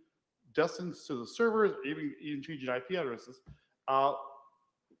application destined to the servers, even changing IP addresses.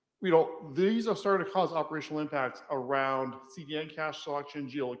 These are starting to cause operational impacts around CDN cache selection,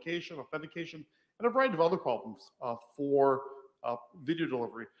 geolocation, authentication, and a variety of other problems for video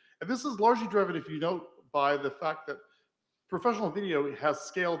delivery. And this is largely driven, if you note, by the fact that professional video has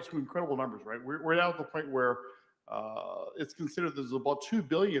scaled to incredible numbers, right? We're now at the point where it's considered there's about 2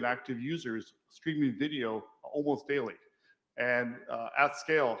 billion active users streaming video almost daily and at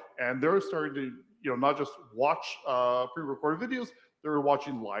scale. And they're starting to, not just watch pre-recorded videos, they're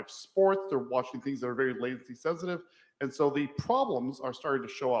watching live sports, they're watching things that are very latency sensitive. And so the problems are starting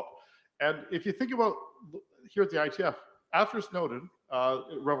to show up. And if you think about here at the IETF, after Snowden,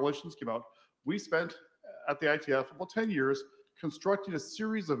 revelations came out, we spent at the IETF about 10 years constructing a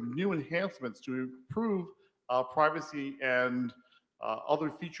series of new enhancements to improve privacy and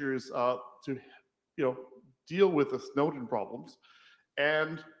other features to deal with the Snowden problems.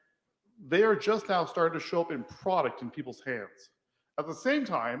 And they are just now starting to show up in product in people's hands. At the same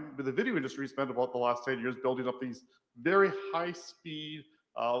time, the video industry spent about the last 10 years building up these very high-speed,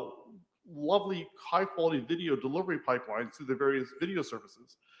 lovely, high-quality video delivery pipelines through the various video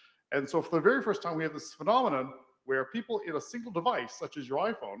services. And so for the very first time, we have this phenomenon where people in a single device, such as your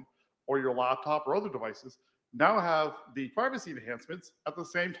iPhone or your laptop or other devices, now have the privacy enhancements at the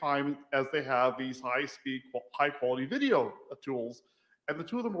same time as they have these high-speed, high-quality video tools, and the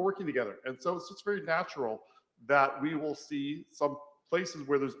two of them are working together. And so it's just very natural that we will see some places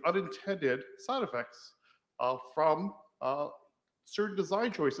where there's unintended side effects from certain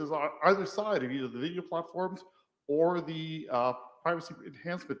design choices on either side of either the video platforms or the privacy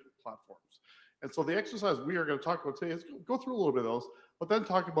enhancement platforms. And so the exercise we are going to talk about today is go through a little bit of those, but then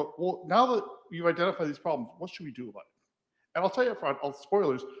talk about, well, now that you've identified these problems, what should we do about it? And I'll tell you up front,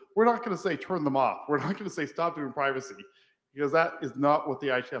 spoilers, we're not going to say turn them off. We're not going to say stop doing privacy, because that is not what the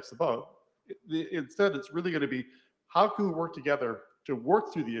IETF's about. Instead, it's really going to be, how can we work together to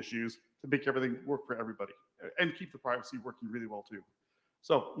work through the issues to make everything work for everybody and keep the privacy working really well too.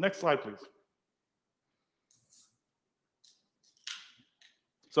 So next slide, please.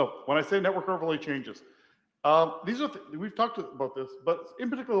 So when I say network overlay changes, these are, we've talked about this, but in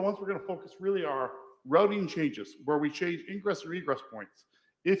particular, the ones we're going to focus really are routing changes, where we change ingress and egress points.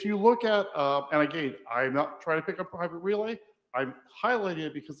 If you look at, and again, I'm not trying to pick up private relay, I'm highlighting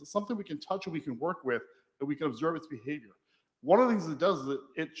it because it's something we can touch and we can work with, and we can observe its behavior. One of the things it does is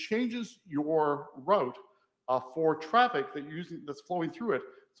it changes your route for traffic that you're using, that's flowing through it.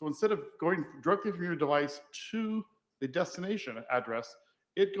 So instead of going directly from your device to the destination address,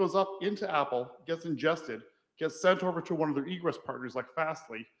 it goes up into Apple, gets ingested, gets sent over to one of their egress partners like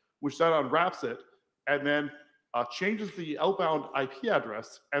Fastly, which then unwraps it, and then changes the outbound IP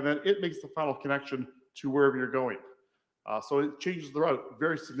address, and then it makes the final connection to wherever you're going. So it changes the route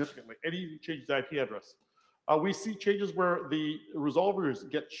very significantly, and even changes the IP address. We see changes where the resolvers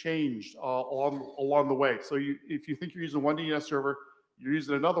get changed along the way. So if you think you're using one DNS server, you're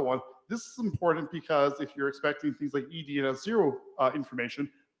using another one. This is important because if you're expecting things like eDNS0 information,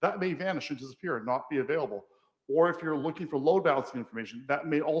 that may vanish and disappear and not be available. Or if you're looking for load balancing information, that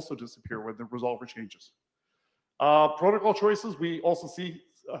may also disappear when the resolver changes. Protocol choices, we also see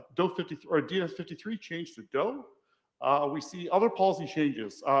DNS53 change to DO. We see other policy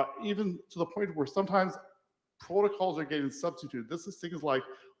changes, even to the point where sometimes protocols are getting substituted. This is things like,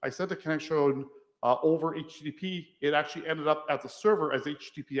 I sent a connection over HTTP, it actually ended up at the server as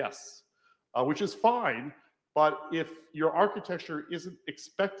HTTPS, which is fine, but if your architecture isn't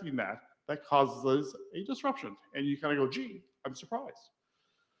expecting that, that causes a disruption. And you kind of go, gee, I'm surprised.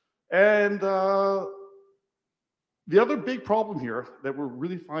 And the other big problem here that we're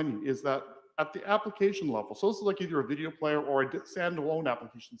really finding is that at the application level, so this is like either a video player or a standalone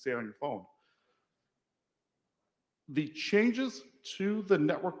application, say on your phone, the changes to the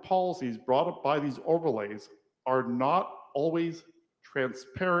network policies brought up by these overlays are not always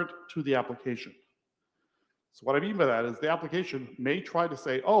transparent to the application. So what I mean by that is the application may try to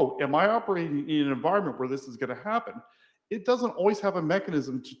say, oh, am I operating in an environment where this is going to happen? It doesn't always have a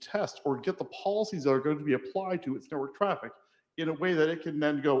mechanism to test or get the policies that are going to be applied to its network traffic in a way that it can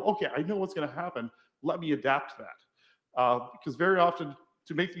then go, okay, I know what's going to happen. Let me adapt to that. Because very often,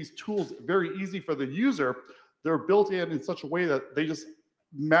 to make these tools very easy for the user, they're built in such a way that they just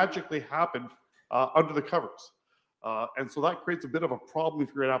magically happen under the covers. And so that creates a bit of a problem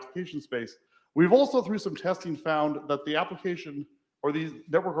if you're in application space. We've also, through some testing, found that the application or these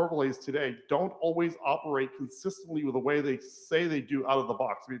network overlays today don't always operate consistently with the way they say they do out of the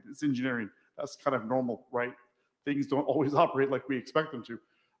box. I mean, it's engineering. That's kind of normal, right? Things don't always operate like we expect them to.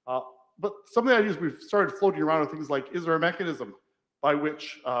 But some of the ideas we've started floating around are things like, is there a mechanism by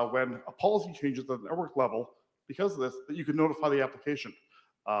which when a policy changes at the network level, because of this, that you can notify the application?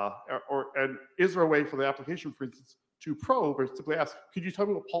 And is there a way for the application, for instance, to probe or simply ask, could you tell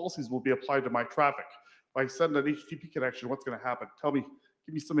me what policies will be applied to my traffic? If I send an HTTP connection, what's going to happen? Tell me,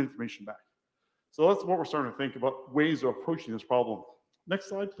 give me some information back. So that's what we're starting to think about, ways of approaching this problem. Next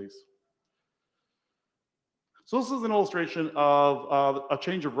slide, please. So this is an illustration of a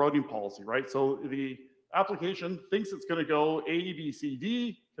change of routing policy, right? So the application thinks it's going to go A, B, C,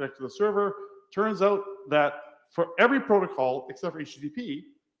 D, connect to the server. Turns out that for every protocol except for HTTP,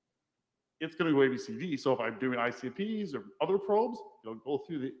 it's going to go A, B, C, D. So if I'm doing ICPs or other probes, it'll go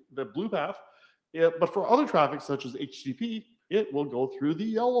through the blue path. But for other traffic, such as HTTP, it will go through the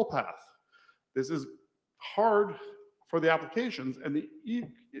yellow path. This is hard for the applications and the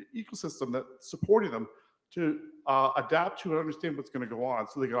ecosystem that's supporting them to adapt to and understand what's going to go on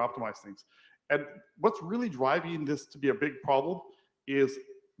so they can optimize things. And what's really driving this to be a big problem is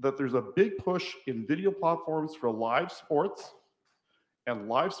that there's a big push in video platforms for live sports, and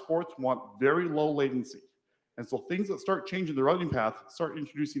live sports want very low latency. And so things that start changing the routing path start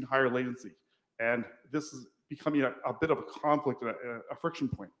introducing higher latency. And this is becoming a bit of a conflict, a friction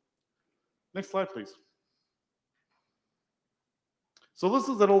point. Next slide, please. So this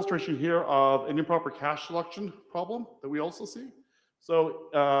is an illustration here of an improper cache selection problem that we also see. So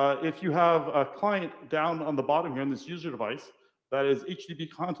if you have a client down on the bottom here in this user device that is HTTP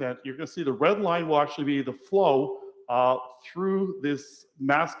content, you're going to see the red line will actually be the flow through this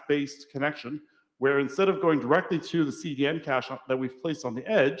mask-based connection, where instead of going directly to the CDN cache that we've placed on the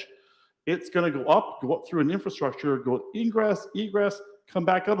edge, it's going to go up through an infrastructure, go ingress, egress, come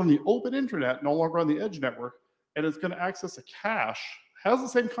back out on the open internet, no longer on the edge network, and it's going to access a cache, has the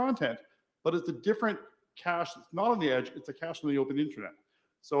same content, but it's a different cache that's not on the edge, it's a cache on the open internet.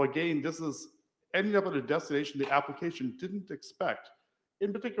 So again, this is ending up at a destination the application didn't expect.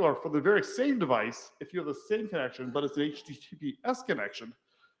 In particular, for the very same device, if you have the same connection, but it's an HTTPS connection,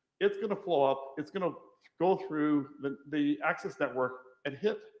 it's going to flow up, it's going to go through the access network and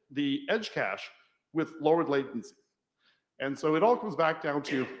hit the edge cache with lowered latency. And so it all comes back down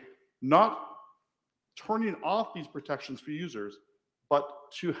to not turning off these protections for users, but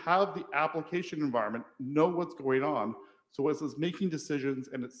to have the application environment know what's going on. So as it's making decisions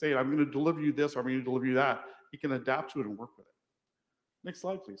and it's saying, I'm going to deliver you this or I'm going to deliver you that, it can adapt to it and work with it. Next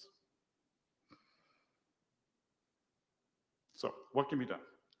slide, please. So what can be done?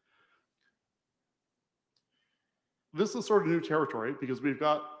 This is sort of new territory because we've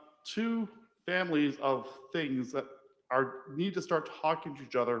got two families of things that need to start talking to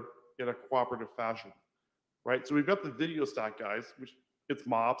each other in a cooperative fashion, right? So we've got the video stack guys, which it's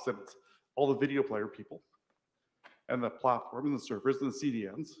MOPS and it's all the video player people, and the platform and the servers and the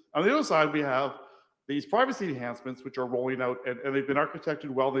CDNs. On the other side, we have these privacy enhancements, which are rolling out and they've been architected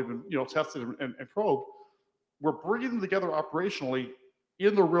well, they've been tested and probed. We're bringing them together operationally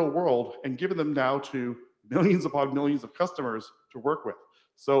in the real world and giving them now to millions upon millions of customers to work with.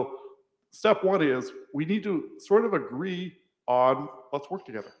 So step one is we need to sort of agree on let's work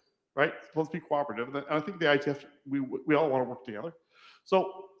together, right? Let's be cooperative. And I think the IETF, we all want to work together.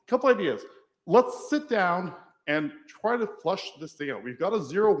 So a couple ideas. Let's sit down and try to flush this thing out. We've got a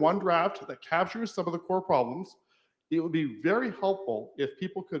 0-1 draft that captures some of the core problems. It would be very helpful if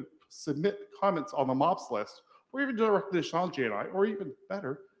people could submit comments on the MOPS list, or even directly to Sean J and I, or even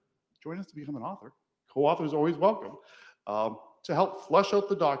better, join us to become an author. Co-author is always welcome, to help flesh out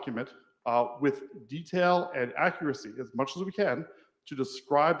the document with detail and accuracy as much as we can to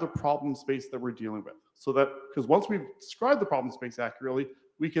describe the problem space that we're dealing with. So that, because once we've described the problem space accurately,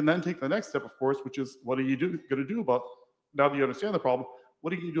 we can then take the next step, of course, which is what are you going to do about, now that you understand the problem,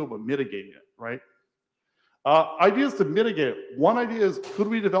 what are you going to do about mitigating it, right? Ideas to mitigate it. One idea is, could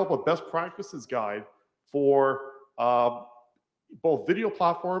we develop a best practices guide for both video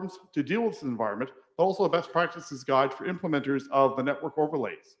platforms to deal with this environment, but also a best practices guide for implementers of the network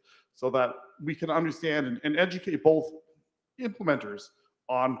overlays, so that we can understand and educate both implementers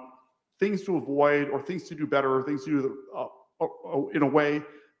on things to avoid or things to do better or things to do in a way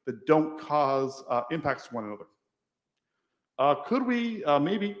that don't cause impacts to one another. Could we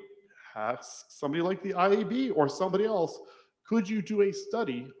maybe ask somebody like the IAB or somebody else, could you do a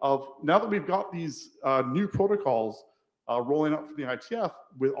study of, now that we've got these new protocols rolling out from the IETF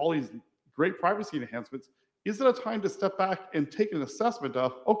with all these great privacy enhancements, is it a time to step back and take an assessment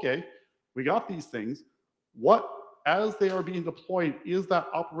of, okay, we got these things, what, as they are being deployed, is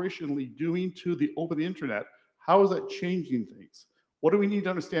that operationally doing to the open internet? How is that changing things? What do we need to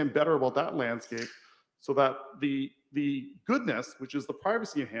understand better about that landscape so that the goodness, which is the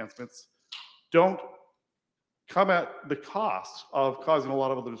privacy enhancements, don't come at the cost of causing a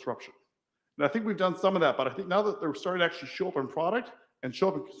lot of other disruption? And I think we've done some of that, but I think now that they're starting to actually show up in product and show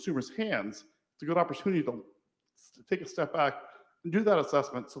up in consumers' hands, it's a good opportunity to take a step back and do that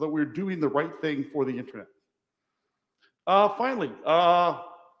assessment so that we're doing the right thing for the internet. Finally,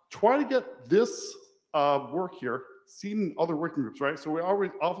 try to get this work here seen in other working groups, right? So we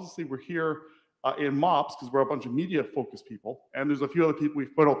already, obviously we're here in MOPS because we're a bunch of media focused people, and there's a few other people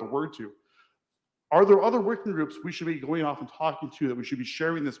we've put out the word to. Are there other working groups we should be going off and talking to that we should be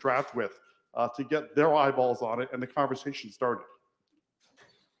sharing this draft with to get their eyeballs on it and the conversation started?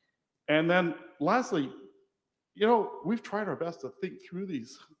 And then lastly, you know, we've tried our best to think through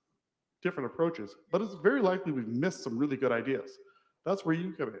these different approaches, but it's very likely we've missed some really good ideas. That's where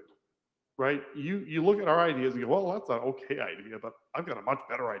you come in, right? You look at our ideas and go, well, that's an okay idea, but I've got a much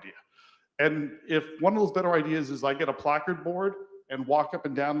better idea. And if one of those better ideas is I get a placard board and walk up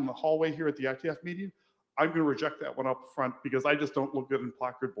and down in the hallway here at the IETF meeting, I'm going to reject that one up front because I just don't look good in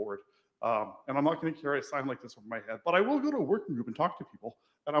placard board. And I'm not going to carry a sign like this over my head, but I will go to a working group and talk to people,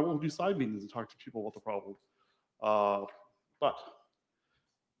 and I will do side meetings and talk to people about the problem. But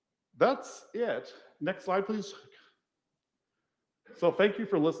that's it. Next slide, please. So thank you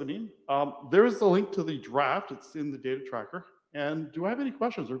for listening. There is a link to the draft. It's in the data tracker. And do I have any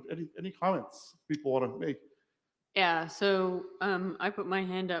questions or any comments people want to make? Yeah, so I put my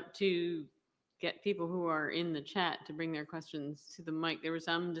hand up to get people who are in the chat to bring their questions to the mic. There was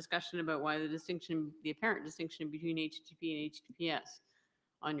some discussion about why the apparent distinction between HTTP and HTTPS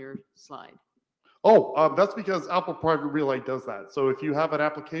on your slide. Oh, that's because Apple Private Relay does that. So if you have an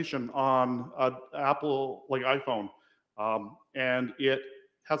application on Apple, like iPhone, and it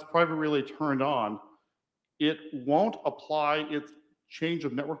has Private Relay turned on, it won't apply its change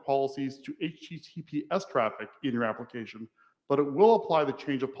of network policies to HTTPS traffic in your application, but it will apply the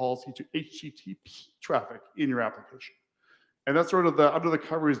change of policy to HTTP traffic in your application. And that's sort of the under the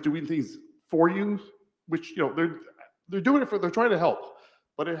cover is doing things for you, which, you know, they're doing it for, they're trying to help,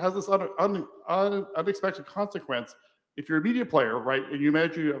 but it has this unexpected consequence. If you're a media player, right, and you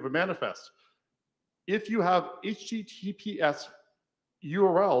imagine you have a manifest, if you have HTTPS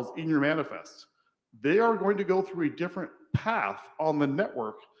URLs in your manifest, they are going to go through a different path on the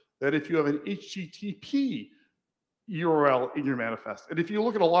network than if you have an HTTP URL in your manifest. And if you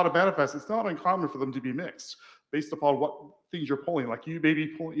look at a lot of manifests, it's not uncommon for them to be mixed based upon what things you're pulling. Like you may be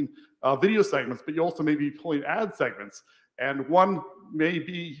pulling video segments, but you also may be pulling ad segments. And one may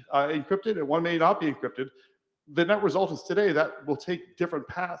be encrypted and one may not be encrypted. The net result is today that will take different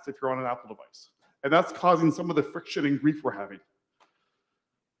paths if you're on an Apple device. And that's causing some of the friction and grief we're having.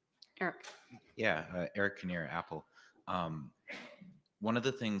 Eric. Yeah, Eric Kinnear, Apple. One of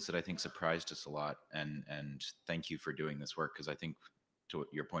the things that I think surprised us a lot, and thank you for doing this work, because I think to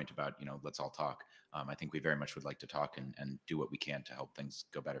your point about, you know, let's all talk. I think we very much would like to talk and do what we can to help things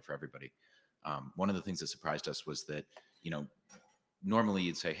go better for everybody. One of the things that surprised us was that, you know, normally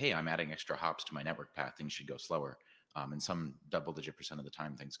you'd say, hey, I'm adding extra hops to my network path, things should go slower. And some double-digit % of the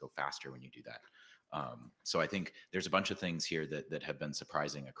time, things go faster when you do that. So I think there's a bunch of things here that have been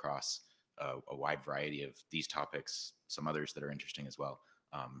surprising across a wide variety of these topics, some others that are interesting as well.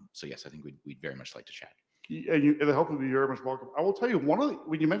 So yes, I think we'd very much like to chat. And the help would be very much welcome. I will tell you,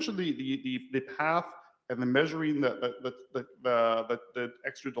 when you mentioned the path and the measuring the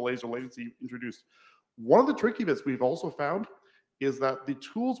extra delays or latency introduced, one of the tricky bits we've also found is that the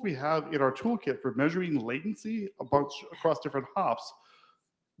tools we have in our toolkit for measuring latency across different hops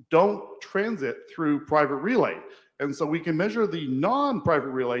don't transit through private relay. And so we can measure the non-private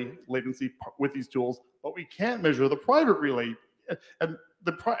relay latency with these tools, but we can't measure the private relay. And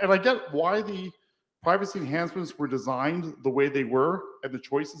I get why the privacy enhancements were designed the way they were and the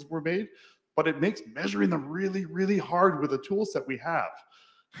choices were made, but it makes measuring them really, really hard with the tool set we have.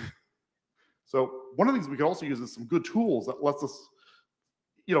 So one of the things we can also use is some good tools that lets us,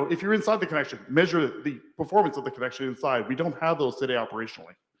 you know, if you're inside the connection, measure the performance of the connection inside. We don't have those today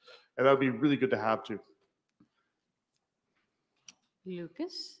operationally. And that would be really good to have too.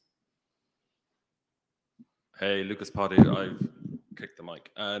 Lucas. Hey, Lucas Pardy. I've kicked the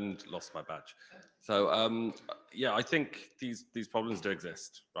mic and lost my badge. So yeah, I think these problems do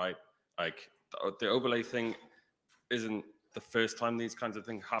exist, right? Like the overlay thing isn't the first time these kinds of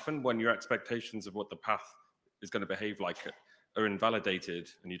things happen. When your expectations of what the path is going to behave like are invalidated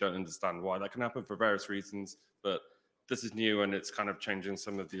and you don't understand why. That can happen for various reasons, but this is new and it's kind of changing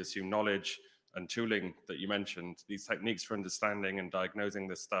some of the assumed knowledge and tooling that you mentioned. These techniques for understanding and diagnosing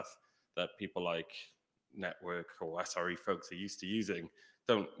this stuff that people like network or SRE folks are used to using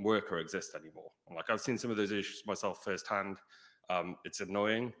don't work or exist anymore. And like I've seen some of those issues myself firsthand. It's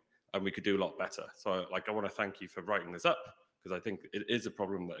annoying and we could do a lot better. So like I want to thank you for writing this up because I think it is a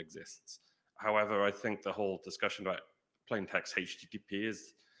problem that exists. However, I think the whole discussion about plain text HTTP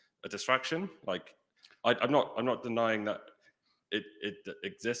is a distraction. Like I'm not denying that it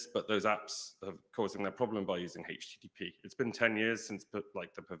exists, but those apps are causing that problem by using HTTP. It's been 10 years since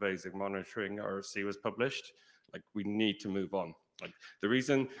like the pervasive monitoring RFC was published. Like we need to move on. Like the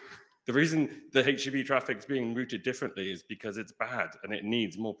reason the HTTP traffic is being routed differently is because it's bad and it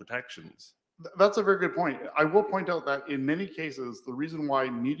needs more protections. That's a very good point. I will point out that in many cases, the reason why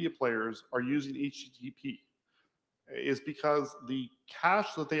media players are using HTTP is because the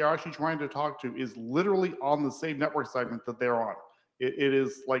cache that they are actually trying to talk to is literally on the same network segment that they're on. It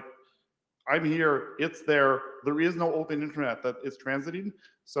is like, I'm here, it's there. There is no open internet that is transiting.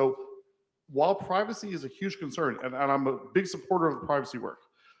 So while privacy is a huge concern, and I'm a big supporter of the privacy work,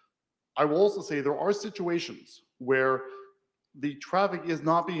 I will also say there are situations where the traffic is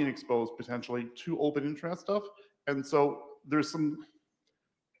not being exposed potentially to open internet stuff. And so there's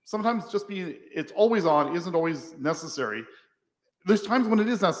sometimes just being, it's always on isn't always necessary. There's times when it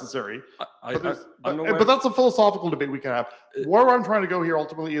is necessary, but that's a philosophical debate we can have. Where I'm trying to go here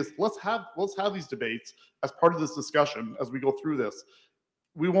ultimately is let's have these debates as part of this discussion as we go through this.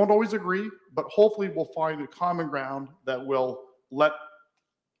 We won't always agree, but hopefully we'll find a common ground that will let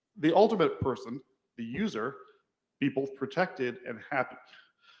the ultimate person, the user, be both protected and happy.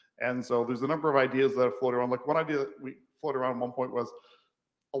 And so there's a number of ideas that have floated around. Like one idea that we floated around at one point was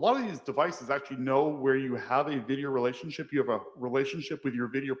a lot of these devices actually know where you have a video relationship. You have a relationship with your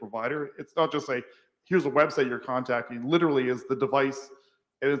video provider. It's not just like, here's a website you're contacting. Literally is the device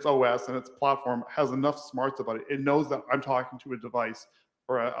and its OS and its platform has enough smarts about it. It knows that I'm talking to a device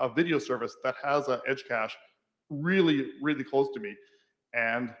or a video service that has an edge cache really, really close to me.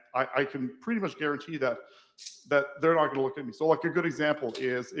 And I can pretty much guarantee that they're not going to look at me. So like a good example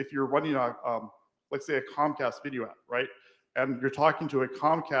is if you're running a, let's say a Comcast video app, right? And you're talking to a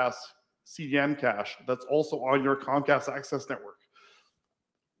Comcast CDN cache that's also on your Comcast access network.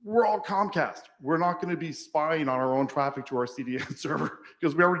 We're all Comcast. We're not going to be spying on our own traffic to our CDN server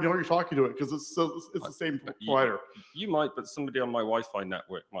because we already know you're talking to it because it's the same provider. You might, but somebody on my Wi-Fi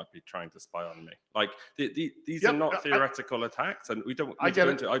network might be trying to spy on me. Like these are not theoretical attacks, and we don't. I get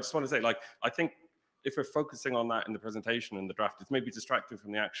it. I just want to say, like, I think if we're focusing on that in the presentation and the draft, it's maybe distracting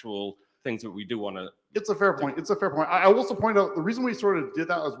from the actual things that we do want to. It's a fair point. It's a fair point. I also point out the reason we sort of did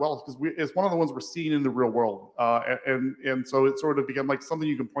that as well is because it's one of the ones we're seeing in the real world, and so it sort of became like something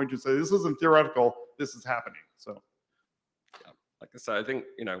you can point to and say this isn't theoretical. This is happening. So, yeah, like I said, I think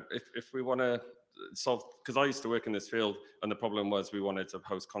if we want to solve, because I used to work in this field, and the problem was we wanted to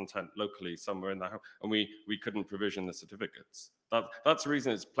host content locally somewhere in the house, and we couldn't provision the certificates. That's the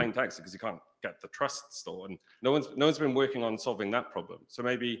reason it's plain text, because you can't get the trust store, and no one's been working on solving that problem. So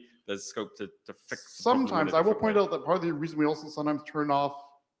maybe there's scope to fix. Sometimes I will point out that part of the reason we also sometimes turn off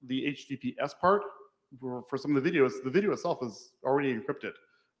the HTTPS part for some of the videos, the video itself is already encrypted,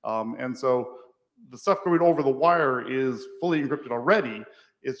 and so the stuff going over the wire is fully encrypted already.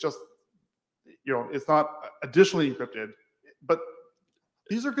 It's just it's not additionally encrypted, but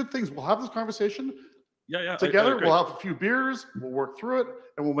these are good things. We'll have this conversation together. We'll have a few beers, we'll work through it,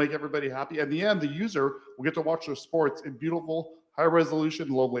 and we'll make everybody happy. At the end, the user will get to watch their sports in beautiful, high resolution,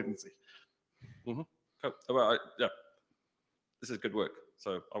 low latency. Mm-hmm. Oh, well, yeah, this is good work.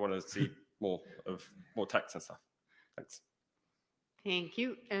 So I want to see more text and stuff. Thanks. Thank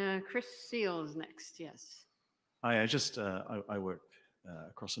you. Chris Seals next. Yes. Hi, I work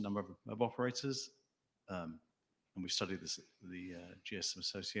across a number of web operators, and we study the GSM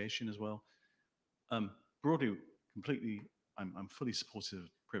Association as well. Broadly, completely, I'm fully supportive of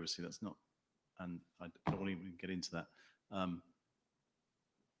privacy. That's not, and I don't want to even get into that. I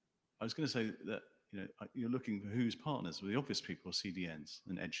was going to say that you're looking for who's partners. Well, the obvious people are CDNs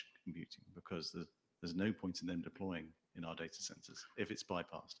and edge computing, because there's no point in them deploying in our data centers if it's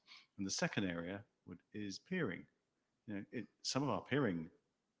bypassed. And the second area is peering. Some of our peering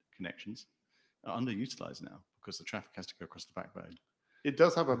connections are underutilized now because the traffic has to go across the backbone. It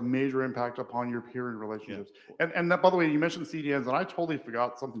does have a major impact upon your peering relationships. Yeah. And that, by the way, you mentioned CDNs, and I totally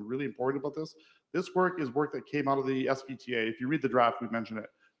forgot something really important about this. This work is work that came out of the SVTA. If you read the draft, we mentioned it.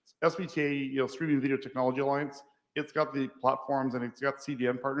 SVTA, Streaming Video Technology Alliance, it's got the platforms and it's got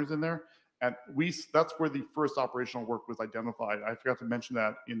CDN partners in there. And that's where the first operational work was identified. I forgot to mention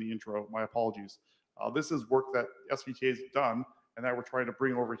that in the intro. My apologies. This is work that SVTA has done, and that we're trying to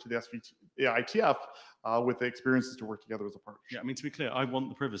bring over to the IETF with the experiences to work together as a partnership. Yeah, I mean, to be clear, I want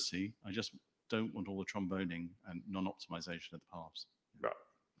the privacy. I just don't want all the tromboning and non-optimization of the paths. Yeah.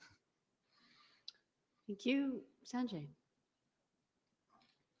 Thank you, Sanjay.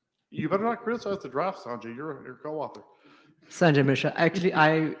 You better not criticize the draft, Sanjay. You're a co-author. Sanjay Mishra. Actually,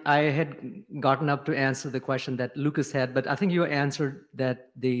 I had gotten up to answer the question that Lucas had, but I think you answered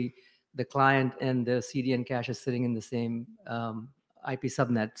that the the client and the CDN cache is sitting in the same IP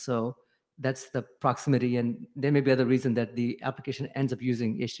subnet. So that's the proximity. And there may be other reason that the application ends up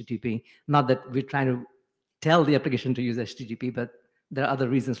using HTTP. Not that we're trying to tell the application to use HTTP, but there are other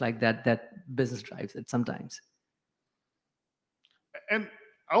reasons like that that business drives it sometimes. And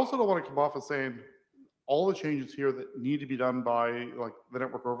I also don't want to come off as saying all the changes here that need to be done by like the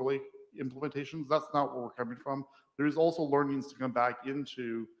network overlay implementations. That's not where we're coming from. There's also learnings to come back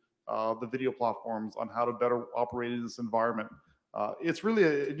into the video platforms on how to better operate in this environment. It's really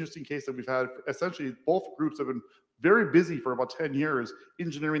an interesting case that we've had. Essentially, both groups have been very busy for about 10 years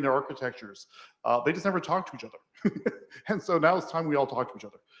engineering their architectures. They just never talk to each other. And so now it's time we all talk to each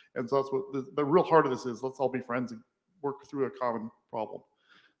other. And so that's what the real heart of this is. Let's all be friends and work through a common problem.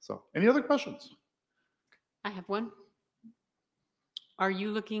 So any other questions? I have one. Are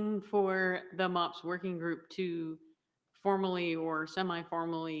you looking for the MOPS working group to formally or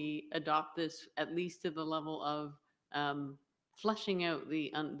semi-formally adopt this, at least to the level of fleshing out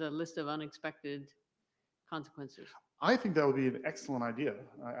the list of unexpected consequences? I think that would be an excellent idea.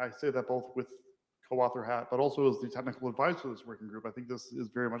 I say that both with co-author hat, but also as the technical advisor to this working group. I think this is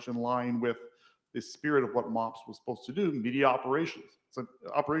very much in line with the spirit of what MOPS was supposed to do, media operations. It's an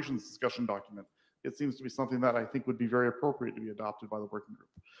operations discussion document. It seems to be something that I think would be very appropriate to be adopted by the working group.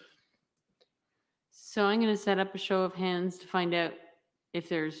 So I'm going to set up a show of hands to find out if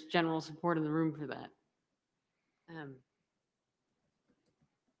there's general support in the room for that.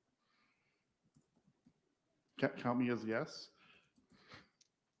 Count me as yes.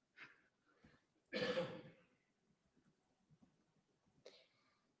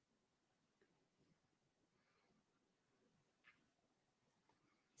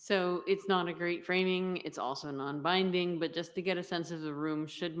 So it's not a great framing. It's also non-binding, but just to get a sense of the room,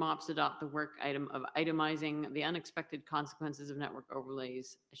 should MOPS adopt the work item of itemizing the unexpected consequences of network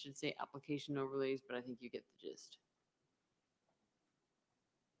overlays? I should say application overlays, but I think you get the gist.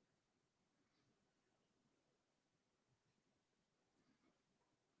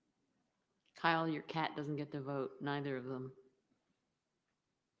 Kyle, your cat doesn't get to vote, neither of them.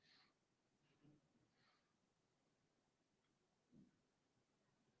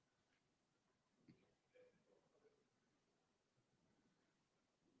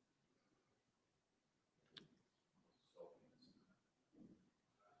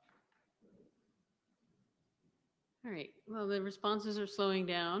 All right, well, the responses are slowing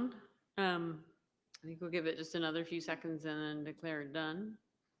down. I think we'll give it just another few seconds and then declare it done.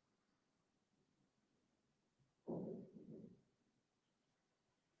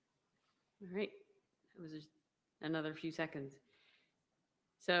 All right, it was just another few seconds.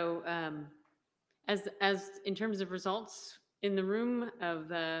 So as in terms of results in the room of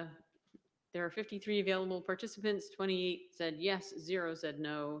there are 53 available participants, 28 said yes, 0 said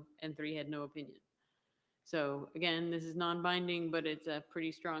no, and 3 had no opinion. So again, this is non-binding, but it's a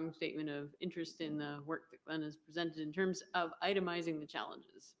pretty strong statement of interest in the work that Glenn has presented in terms of itemizing the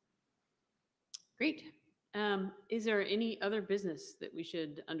challenges. Great. Is there any other business that we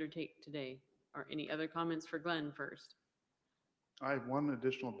should undertake today, or any other comments for Glenn first? I have one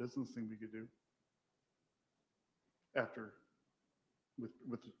additional business thing we could do after,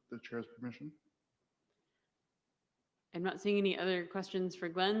 with the chair's permission. I'm not seeing any other questions for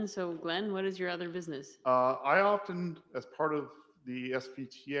Glenn. So Glenn, what is your other business? I often, as part of the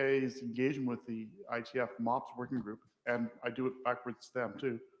SVTA's engagement with the IETF MOPS working group, and I do it backwards to them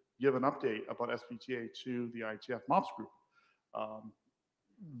too, give an update about SVTA to the IETF MOPS group.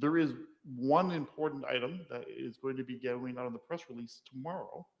 There is one important item that is going to be going out on the press release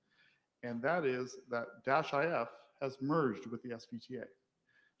tomorrow, and that is that -IF has merged with the SVTA.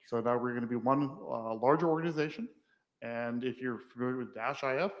 So now we're going to be one larger organization. And if you're familiar with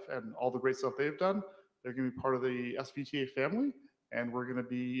 -IF and all the great stuff they've done, they're going to be part of the SVTA family. And we're going to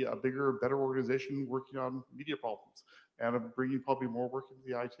be a bigger, better organization working on media problems. And I'm bringing probably more work into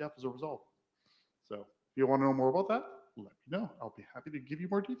the IETF as a result. So if you want to know more about that, let me know. I'll be happy to give you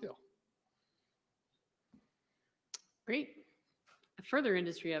more detail. Great. A further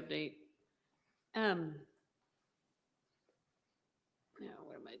industry update. Now,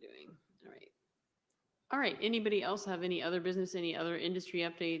 what am I doing? All right. All right. Anybody else have any other business, any other industry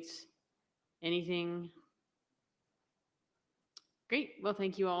updates? Anything? Great. Well,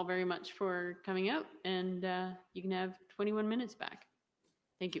 thank you all very much for coming out, and you can have 21 minutes back.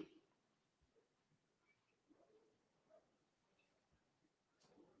 Thank you.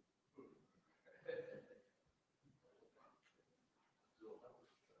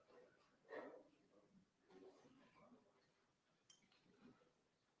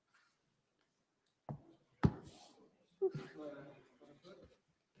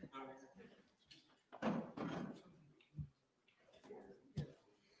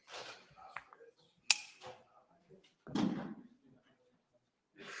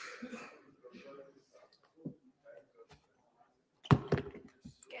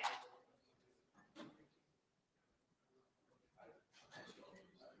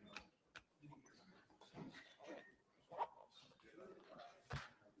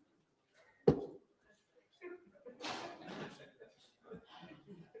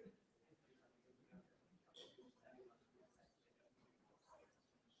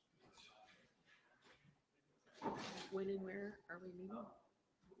 When and where are we meeting?